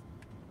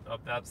 Oh,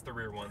 that's the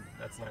rear one.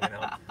 That's not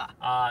gonna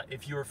help.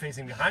 If you were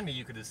facing behind me,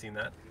 you could have seen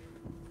that.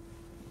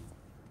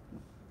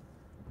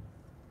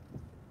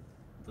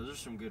 Those are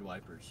some good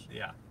wipers.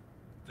 Yeah,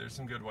 there's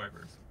some good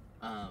wipers.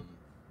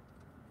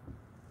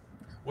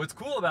 What's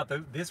cool about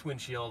this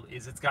windshield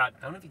is it's got,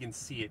 I don't know if you can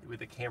see it with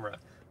the camera,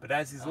 but it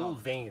has these little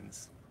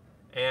veins.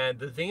 And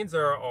the veins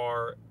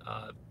are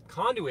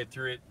conduit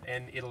through it,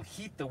 and it'll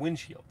heat the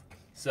windshield.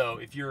 So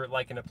if you're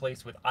like in a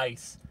place with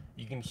ice,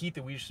 you can heat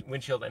the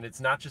windshield, and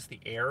it's not just the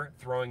air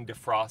throwing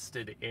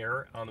defrosted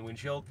air on the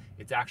windshield.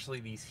 It's actually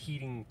these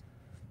heating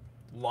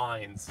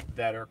lines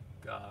that are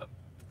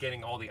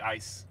getting all the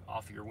ice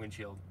off of your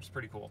windshield. It's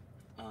pretty cool.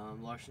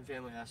 Larson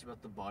family asked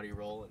about the body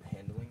roll and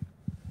handling.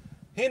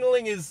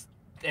 Handling is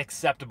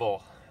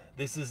acceptable.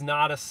 This is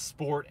not a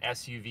sport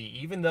SUV,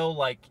 even though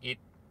like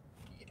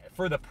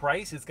for the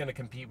price, it's going to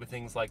compete with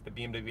things like the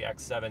BMW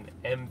X7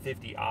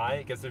 M50i,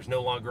 because there's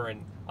no longer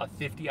a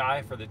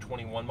 50i for the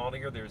 21 model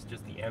year. There's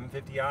just the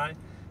M50i.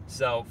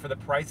 So for the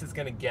price, it's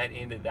going to get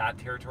into that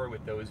territory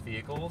with those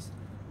vehicles.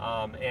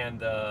 And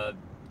the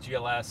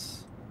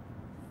GLS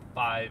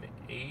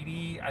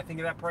 580, I think,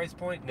 at that price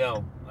point.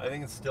 No, I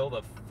think it's still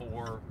the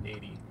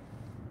 480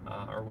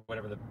 or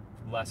whatever the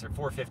lesser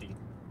 450.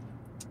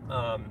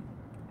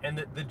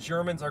 And the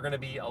Germans are going to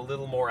be a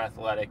little more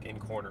athletic in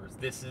corners.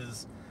 This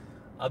is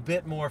a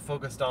bit more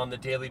focused on the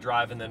daily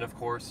drive, and then of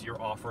course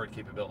your off-road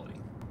capability.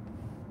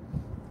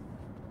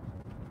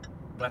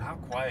 But how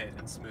quiet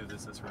and smooth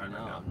is this ride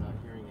right now? I'm not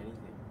hearing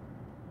anything.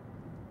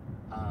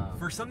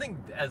 For something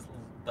as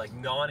like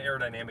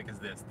non-aerodynamic as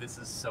this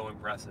is so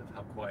impressive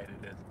how quiet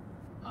it is.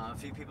 A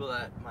few people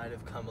that might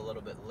have come a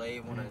little bit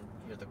late want to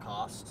hear the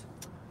cost.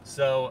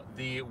 So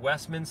the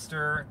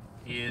Westminster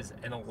is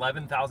an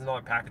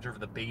 $11,000 package over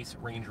the base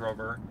Range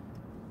Rover,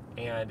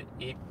 and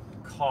it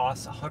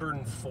costs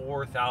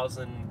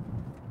 $104,000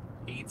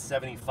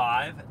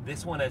 875.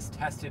 This one is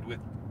tested with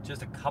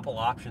just a couple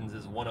options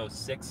is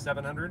 106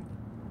 700.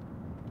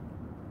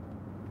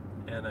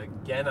 And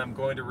again, I'm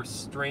going to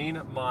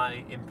restrain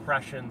my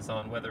impressions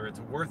on whether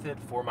it's worth it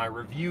for my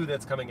review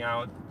that's coming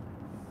out,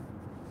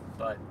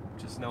 but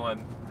just know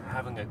I'm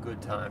having a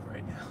good time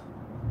right now.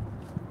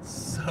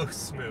 So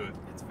smooth.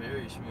 It's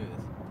very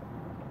smooth.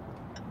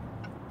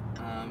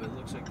 It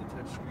looks like the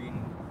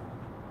touchscreen.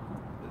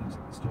 It looks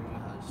like the steering wheel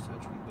has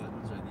touchscreen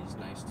buttons. Are these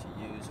nice to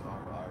use,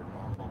 or are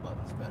normal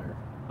buttons better?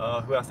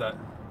 Who asked that?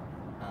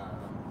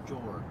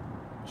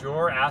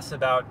 Jor asked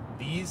about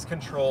these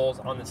controls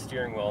on the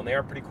steering wheel, and they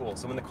are pretty cool.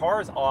 So when the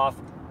car is off,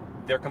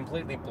 they're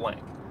completely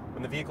blank.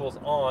 When the vehicle is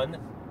on,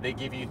 they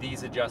give you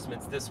these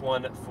adjustments. This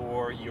one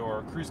for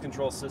your cruise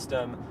control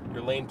system,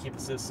 your lane keep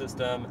assist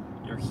system,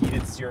 your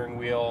heated steering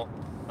wheel,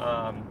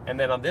 and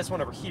then on this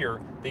one over here,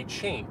 they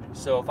change.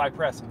 So if I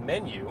press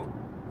menu,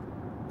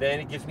 then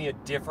it gives me a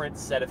different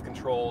set of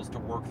controls to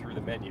work through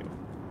the menu.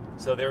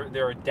 So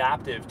they're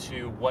adaptive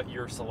to what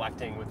you're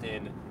selecting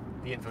within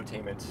the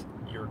infotainment,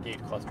 your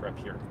gauge cluster up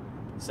here.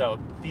 So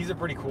these are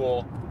pretty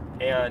cool,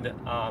 and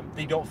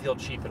they don't feel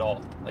cheap at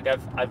all. Like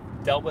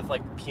I've dealt with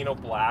like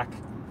Pinot Black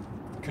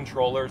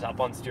controllers up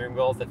on steering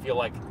wheels that feel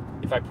like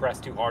if I press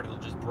too hard, it'll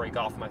just break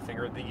off my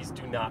finger. These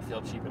do not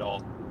feel cheap at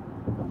all.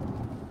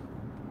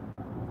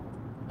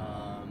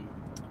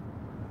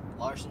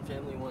 Larson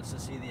family wants to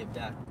see the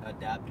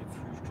adaptive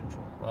cruise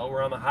control. Well,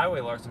 we're on the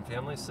highway, Larson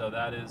family, so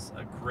that is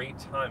a great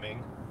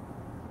timing.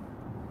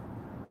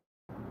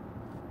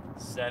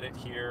 Set it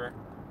here.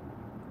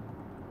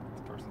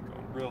 This person's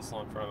going real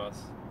slow in front of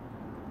us.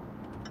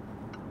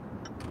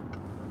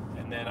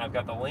 And then I've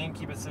got the lane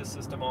keep assist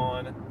system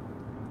on.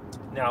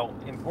 Now,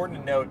 important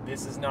to note,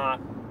 this is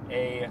not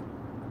a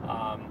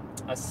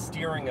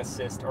steering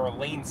assist or a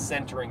lane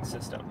centering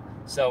system.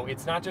 So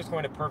it's not just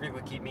going to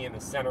perfectly keep me in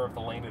the center of the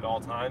lane at all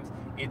times.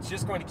 It's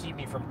just going to keep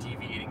me from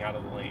deviating out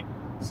of the lane.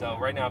 So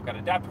right now I've got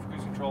adaptive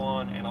cruise control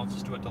on, and I'll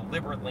just do a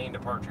deliberate lane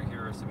departure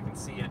here so we can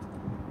see it.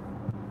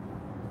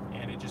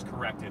 And it just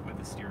corrected with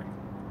the steering.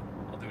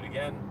 I'll do it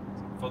again.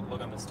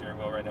 Look on the steering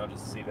wheel right now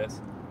just to see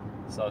this.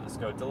 So I'll just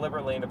go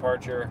deliberate lane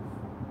departure,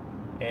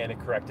 and it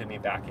corrected me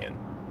back in.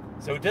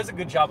 So it does a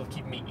good job of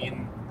keeping me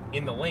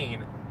in the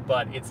lane,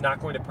 but it's not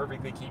going to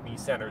perfectly keep me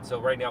centered.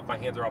 So right now, if my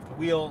hands are off the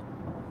wheel,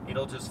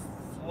 it'll just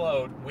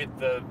float with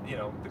the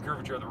the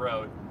curvature of the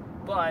road,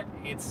 but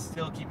it's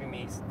still keeping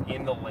me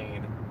in the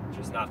lane,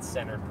 just not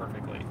centered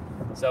perfectly.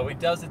 So it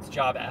does its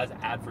job as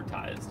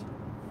advertised.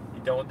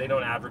 They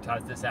don't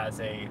advertise this as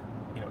a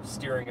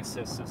steering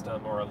assist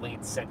system or a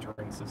lane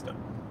centering system.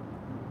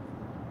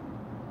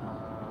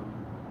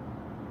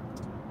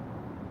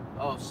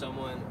 Oh,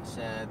 someone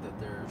said that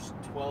there's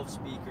 12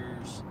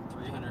 speakers,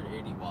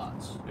 380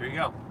 watts. There you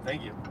go.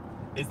 Thank you.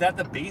 Is that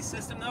the base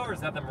system though, or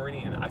is that the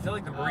Meridian? I feel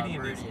like the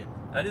Meridian is.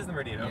 That is the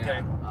Meridian. Yeah,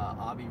 okay.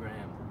 Abby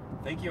Ram.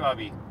 Thank you,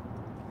 Abby.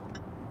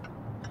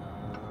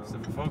 So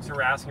for folks who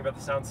are asking about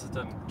the sound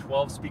system,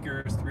 12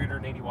 speakers,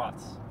 380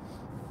 watts.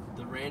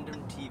 The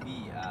Random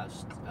TV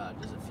asked,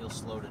 does it feel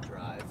slow to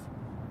drive?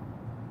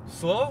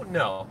 Slow?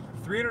 No.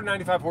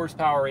 395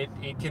 horsepower.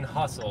 It can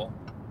hustle.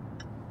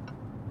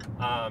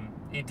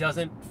 It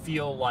doesn't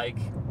feel like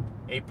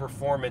a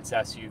performance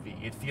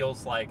SUV. It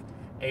feels like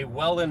a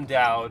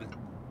well-endowed,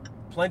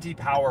 plenty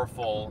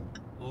powerful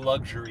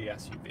luxury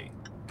SUV.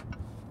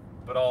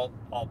 But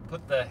I'll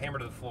put the hammer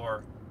to the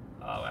floor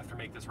after I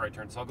make this right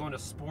turn. So I'll go into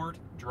sport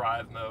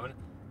drive mode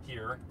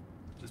here,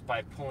 just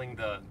by pulling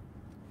the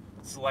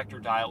selector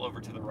dial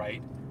over to the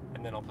right,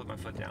 and then I'll put my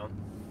foot down.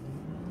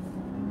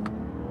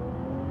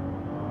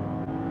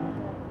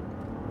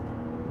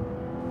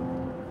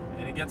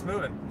 And it gets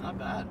moving. Not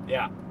bad.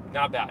 Yeah,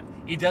 not bad.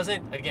 It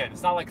doesn't, again,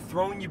 it's not like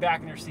throwing you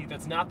back in your seat.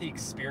 That's not the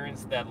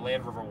experience that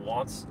Land Rover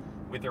wants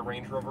with their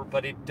Range Rover,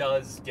 but it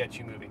does get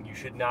you moving. You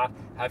should not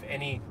have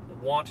any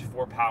want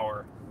for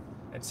power,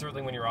 and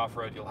certainly when you're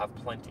off-road, you'll have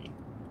plenty.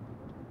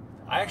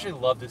 I actually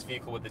love this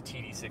vehicle with the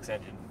TD6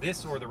 engine.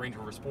 This or the Range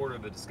Rover Sport or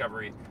the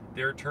Discovery,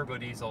 their turbo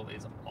diesel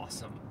is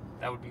awesome.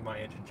 That would be my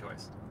engine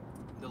choice.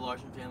 The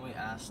Larson family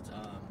asked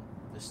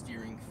the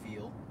steering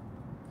feel.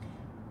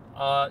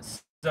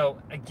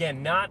 So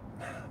again,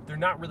 they're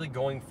not really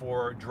going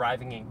for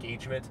driving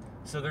engagement.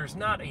 So there's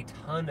not a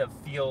ton of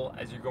feel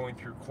as you're going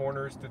through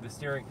corners through the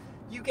steering.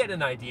 You get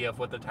an idea of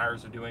what the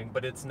tires are doing,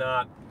 but it's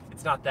not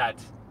that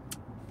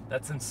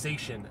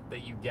sensation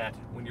that you get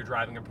when you're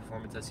driving a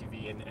performance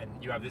SUV and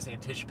you have this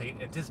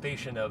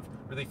anticipation of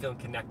really feeling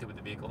connected with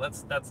the vehicle.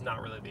 That's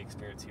not really the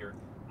experience here.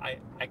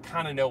 I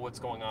kind of know what's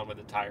going on with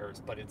the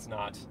tires, but it's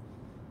not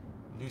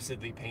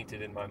lucidly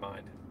painted in my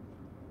mind.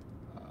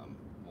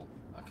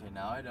 Okay,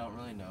 now I don't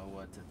really know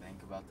what to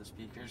think about the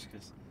speakers,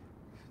 because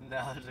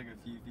now there's like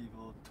a few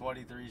people,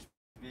 23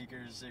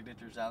 speakers,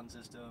 signature sound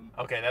system.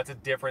 Okay, that's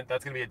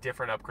gonna be a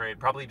different upgrade.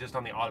 Probably just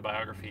on the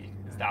autobiography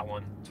is that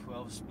one.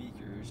 12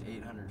 speakers,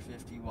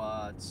 850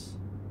 watts.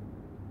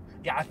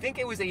 Yeah, I think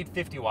it was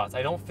 850 watts.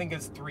 I don't think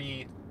it's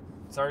 3.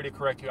 Sorry to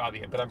correct you,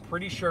 Abby, but I'm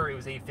pretty sure it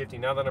was 850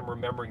 now that I'm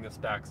remembering the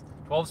specs.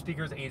 12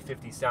 speakers,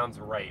 850 sounds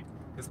right.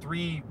 because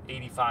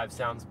 385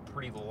 sounds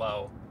pretty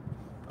low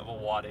of a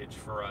wattage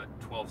for a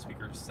 12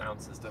 speaker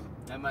sound system.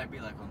 That might be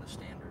like on the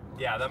standard one.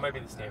 Yeah, that might be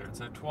the standard.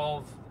 So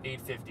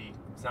 12850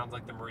 sounds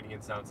like the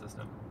Meridian sound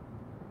system.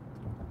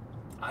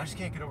 I just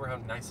can't get over how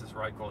nice this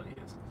ride quality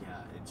is.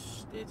 Yeah, it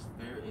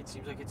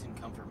seems like it's in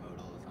comfort mode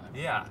all the time.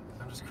 Yeah,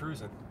 I'm just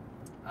cruising.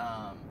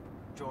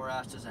 Jor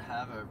asked, does it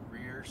have a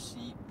rear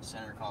seat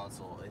center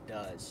console? It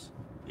does.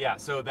 Yeah,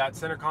 so that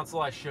center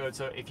console I showed,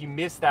 so if you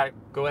missed that,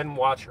 go ahead and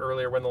watch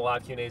earlier when the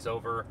live Q&A is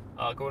over.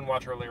 Go ahead and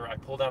watch earlier. I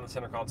pulled down the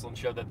center console and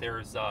showed that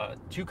there's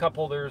 2 cup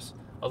holders,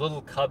 a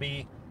little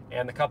cubby,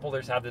 and the cup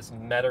holders have this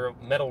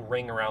metal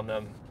ring around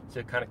them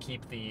to kind of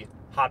keep the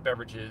hot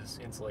beverages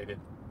insulated.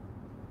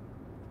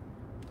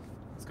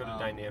 Let's go to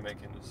dynamic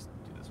and just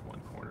do this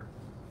one corner.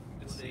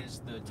 What is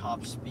the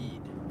top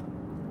speed?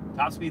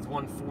 Top speed's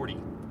 140.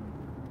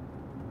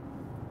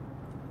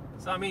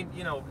 So I mean,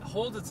 you know, it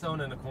holds its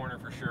own in the corner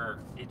for sure.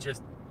 It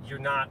just, you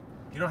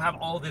don't have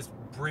all this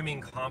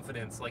brimming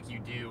confidence like you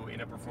do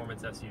in a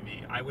performance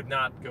SUV. I would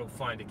not go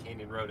find a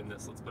Canyon Road in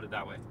this, let's put it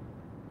that way.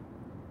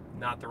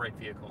 Not the right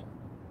vehicle.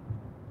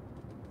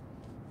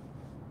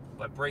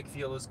 But brake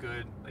feel is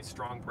good, like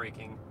strong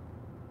braking.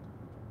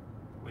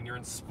 When you're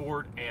in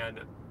sport and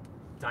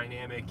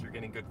dynamic, you're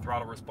getting good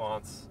throttle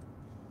response.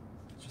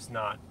 It's just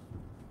not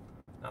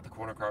the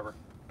corner carver.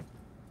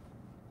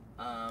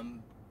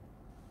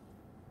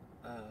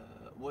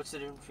 What's the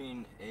difference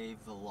between a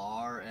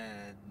Velar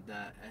and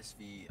the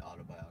SV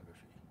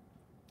Autobiography?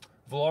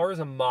 Velar is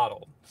a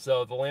model.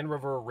 So the Land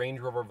Rover Range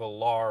Rover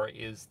Velar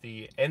is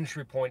the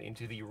entry point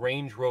into the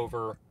Range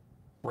Rover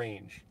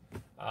range.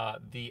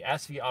 The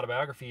SV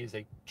Autobiography is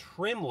a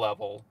trim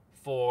level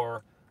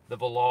for the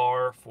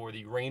Velar, for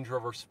the Range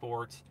Rover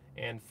Sport,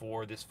 and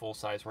for this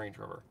full-size Range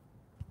Rover.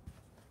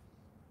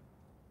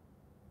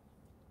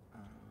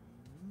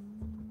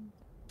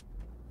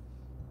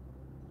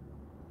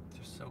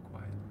 Just so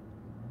quiet.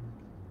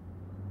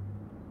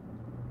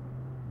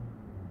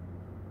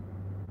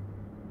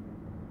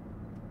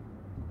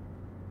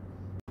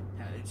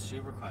 Yeah, it's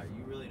super quiet.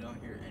 You really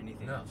don't hear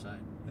anything outside.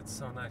 It's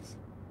so nice.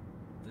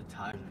 The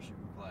tires are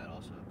super quiet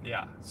also.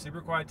 Yeah, super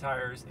quiet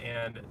tires,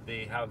 and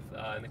they have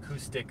an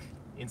acoustic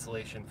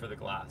insulation for the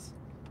glass.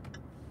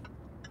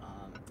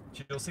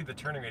 You'll see the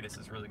turning radius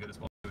is really good as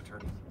well.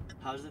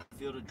 How does it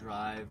feel to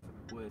drive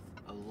with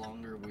a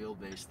longer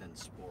wheelbase than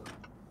Sport?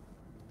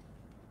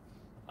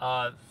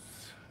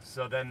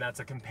 So then that's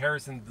a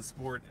comparison to the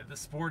Sport. The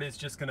Sport is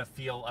just going to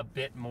feel a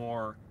bit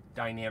more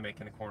dynamic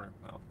in the corner.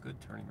 Wow, good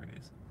turning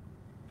radius.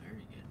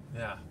 Very good.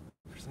 Yeah,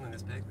 for something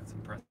this big, that's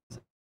impressive.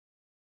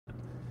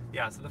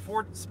 Yeah, so the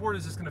Ford Sport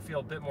is just going to feel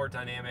a bit more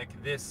dynamic.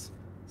 This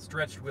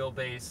stretched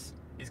wheelbase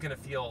is going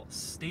to feel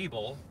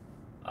stable,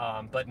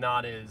 but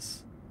not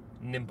as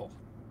nimble.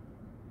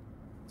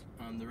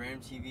 The Ram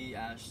TV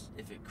asked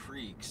if it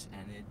creaks,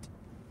 and it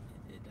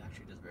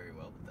actually does very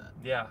well with that.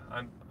 Yeah,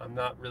 I'm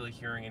not really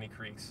hearing any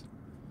creaks.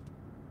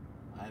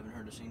 I haven't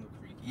heard a single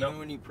creak. Nope. Even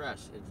when you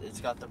press, it's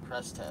got the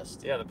press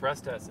test. Yeah, the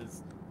press test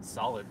is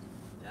solid.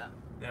 Yeah.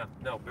 Yeah,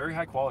 no, very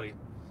high quality.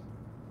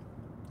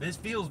 This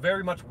feels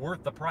very much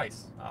worth the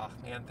price. Ah,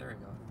 man, there you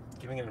go.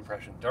 Giving an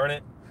impression. Darn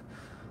it.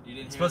 You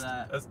didn't hear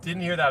that. I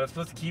didn't hear that. I was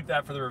supposed to keep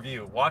that for the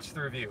review. Watch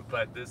the review,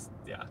 but this,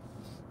 yeah.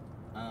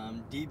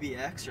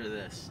 DBX or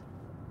this?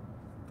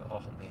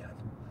 Oh, man.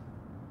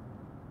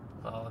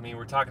 Well, I mean,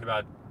 we're talking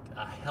about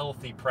a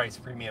healthy price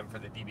premium for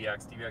the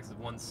DBX. DBX is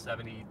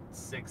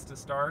 $176 to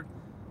start.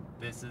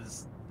 This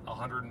is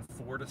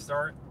 $104 to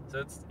start.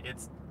 So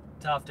it's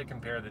tough to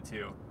compare the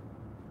two.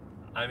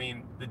 I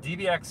mean, the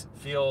DBX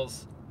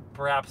feels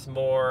perhaps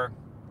more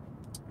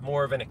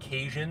of an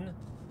occasion,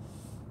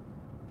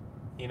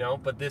 you know,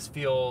 but this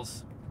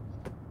feels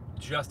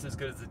just as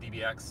good as the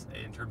DBX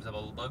in terms of a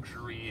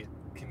luxury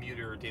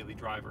commuter daily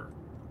driver.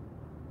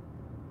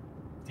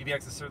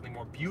 DBX is certainly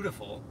more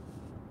beautiful.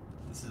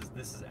 This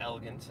is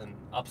elegant and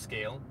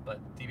upscale, but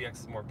DBX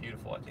is more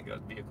beautiful. I think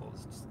that vehicle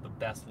is just the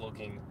best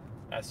looking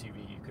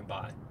SUV you can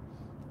buy.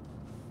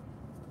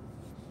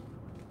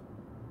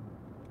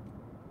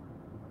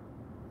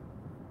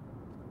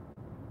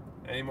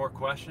 Any more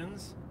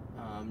questions?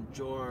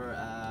 Jor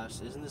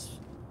asks, isn't this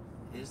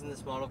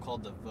model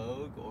called the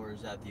Vogue, or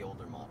is that the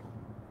older model?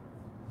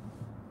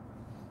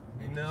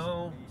 Maybe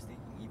No. He's thinking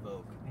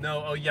Evoque.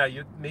 No, oh yeah,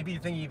 maybe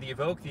you're thinking the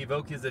Evoque. The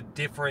Evoque is a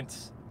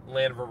different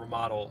Land Rover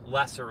model,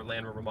 lesser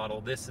Land Rover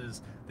model. This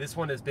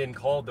one has been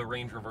called the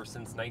Range Rover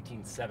since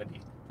 1970.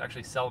 It's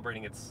actually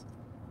celebrating its,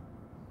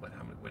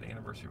 what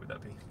anniversary would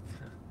that be?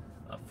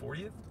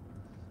 40th?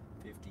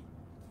 50.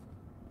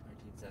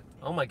 1970.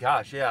 Oh my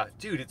gosh, yeah.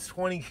 Dude, it's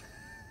 20.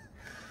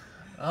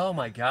 Oh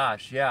my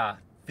gosh, yeah.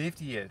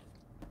 50th.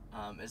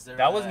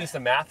 That wasn't just a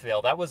math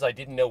fail. That was I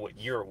didn't know what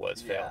year it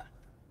was fail.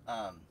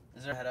 Yeah.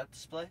 Is there a head-up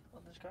display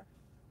on this car?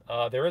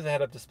 There is a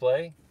head-up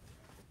display.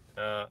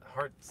 I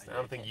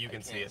don't think you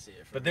can see it.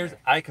 But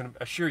I can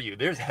assure you,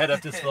 there's a head-up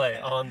display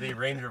on the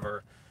Range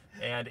Rover,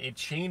 and it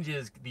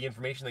changes the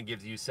information that it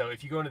gives you. So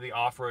if you go into the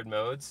off-road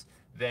modes,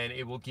 then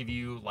it will give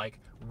you like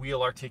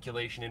wheel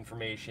articulation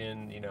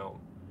information. You know,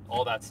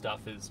 all that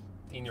stuff is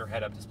in your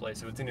head-up display,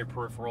 so it's in your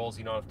peripherals.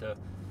 You don't have to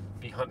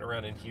be hunting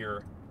around in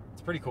here.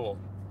 It's pretty cool.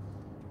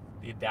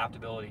 The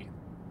adaptability.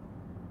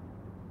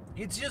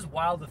 It's just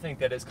wild to think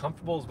that as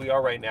comfortable as we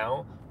are right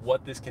now,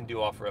 what this can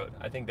do off-road.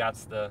 I think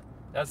that's the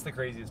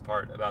craziest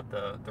part about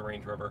the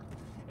Range Rover.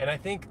 And I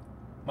think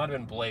might have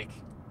been Blake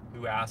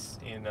who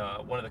asked in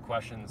one of the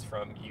questions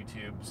from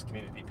YouTube's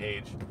community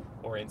page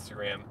or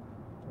Instagram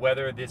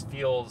whether this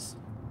feels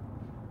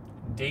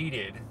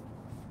dated,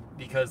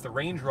 because the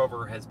Range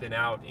Rover has been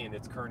out in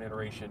its current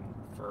iteration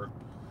for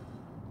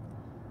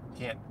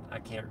I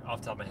can't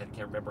off the top of my head,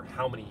 can't remember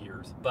how many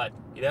years, but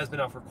it has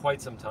been out for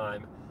quite some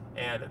time.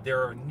 And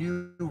there are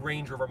new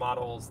Range Rover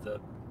models, the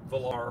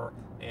Velar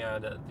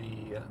and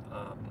the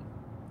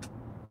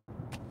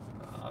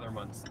other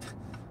ones.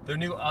 There are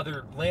new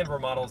other Land Rover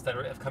models that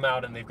have come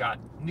out, and they've got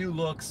new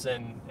looks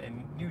and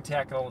new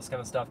tech and all this kind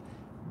of stuff.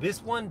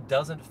 This one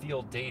doesn't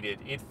feel dated.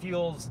 It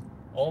feels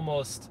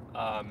almost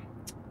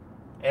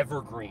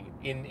evergreen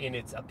in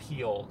its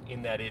appeal,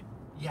 in that it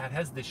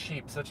has this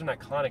shape, such an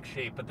iconic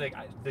shape, but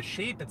the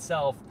shape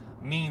itself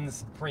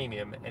means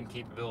premium and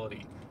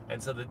capability.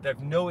 And so they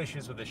have no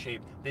issues with the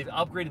shape. They've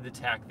upgraded the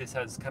tech. This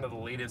has kind of the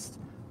latest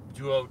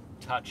Duo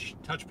Touch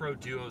Pro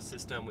Duo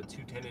system with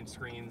two 10-inch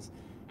screens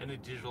and a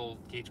digital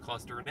gauge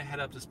cluster and a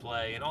head-up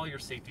display and all your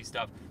safety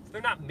stuff. So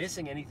they're not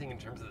missing anything in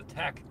terms of the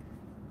tech.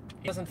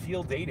 It doesn't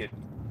feel dated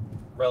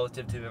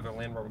relative to the other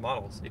Land Rover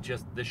models.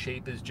 The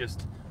shape is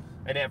just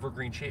an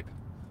evergreen shape.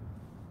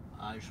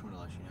 I just want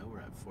to let you know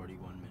we're at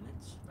 41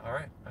 minutes. All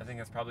right, I think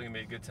that's probably gonna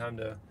be a good time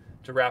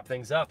to wrap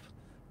things up.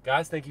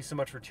 Guys, thank you so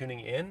much for tuning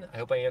in. I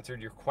hope I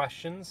answered your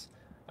questions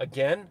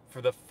again for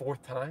the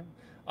 4th time.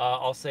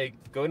 I'll say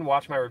go ahead and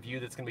watch my review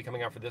that's gonna be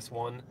coming out for this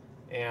one.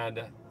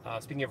 And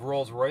speaking of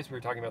Rolls-Royce, we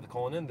were talking about the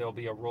Cullinan. There'll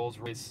be a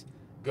Rolls-Royce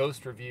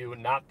Ghost review,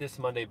 not this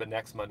Monday, but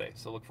next Monday.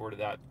 So look forward to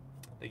that.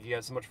 Thank you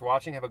guys so much for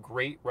watching. Have a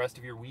great rest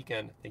of your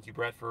weekend. Thank you,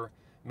 Brett, for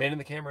manning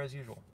the camera as usual.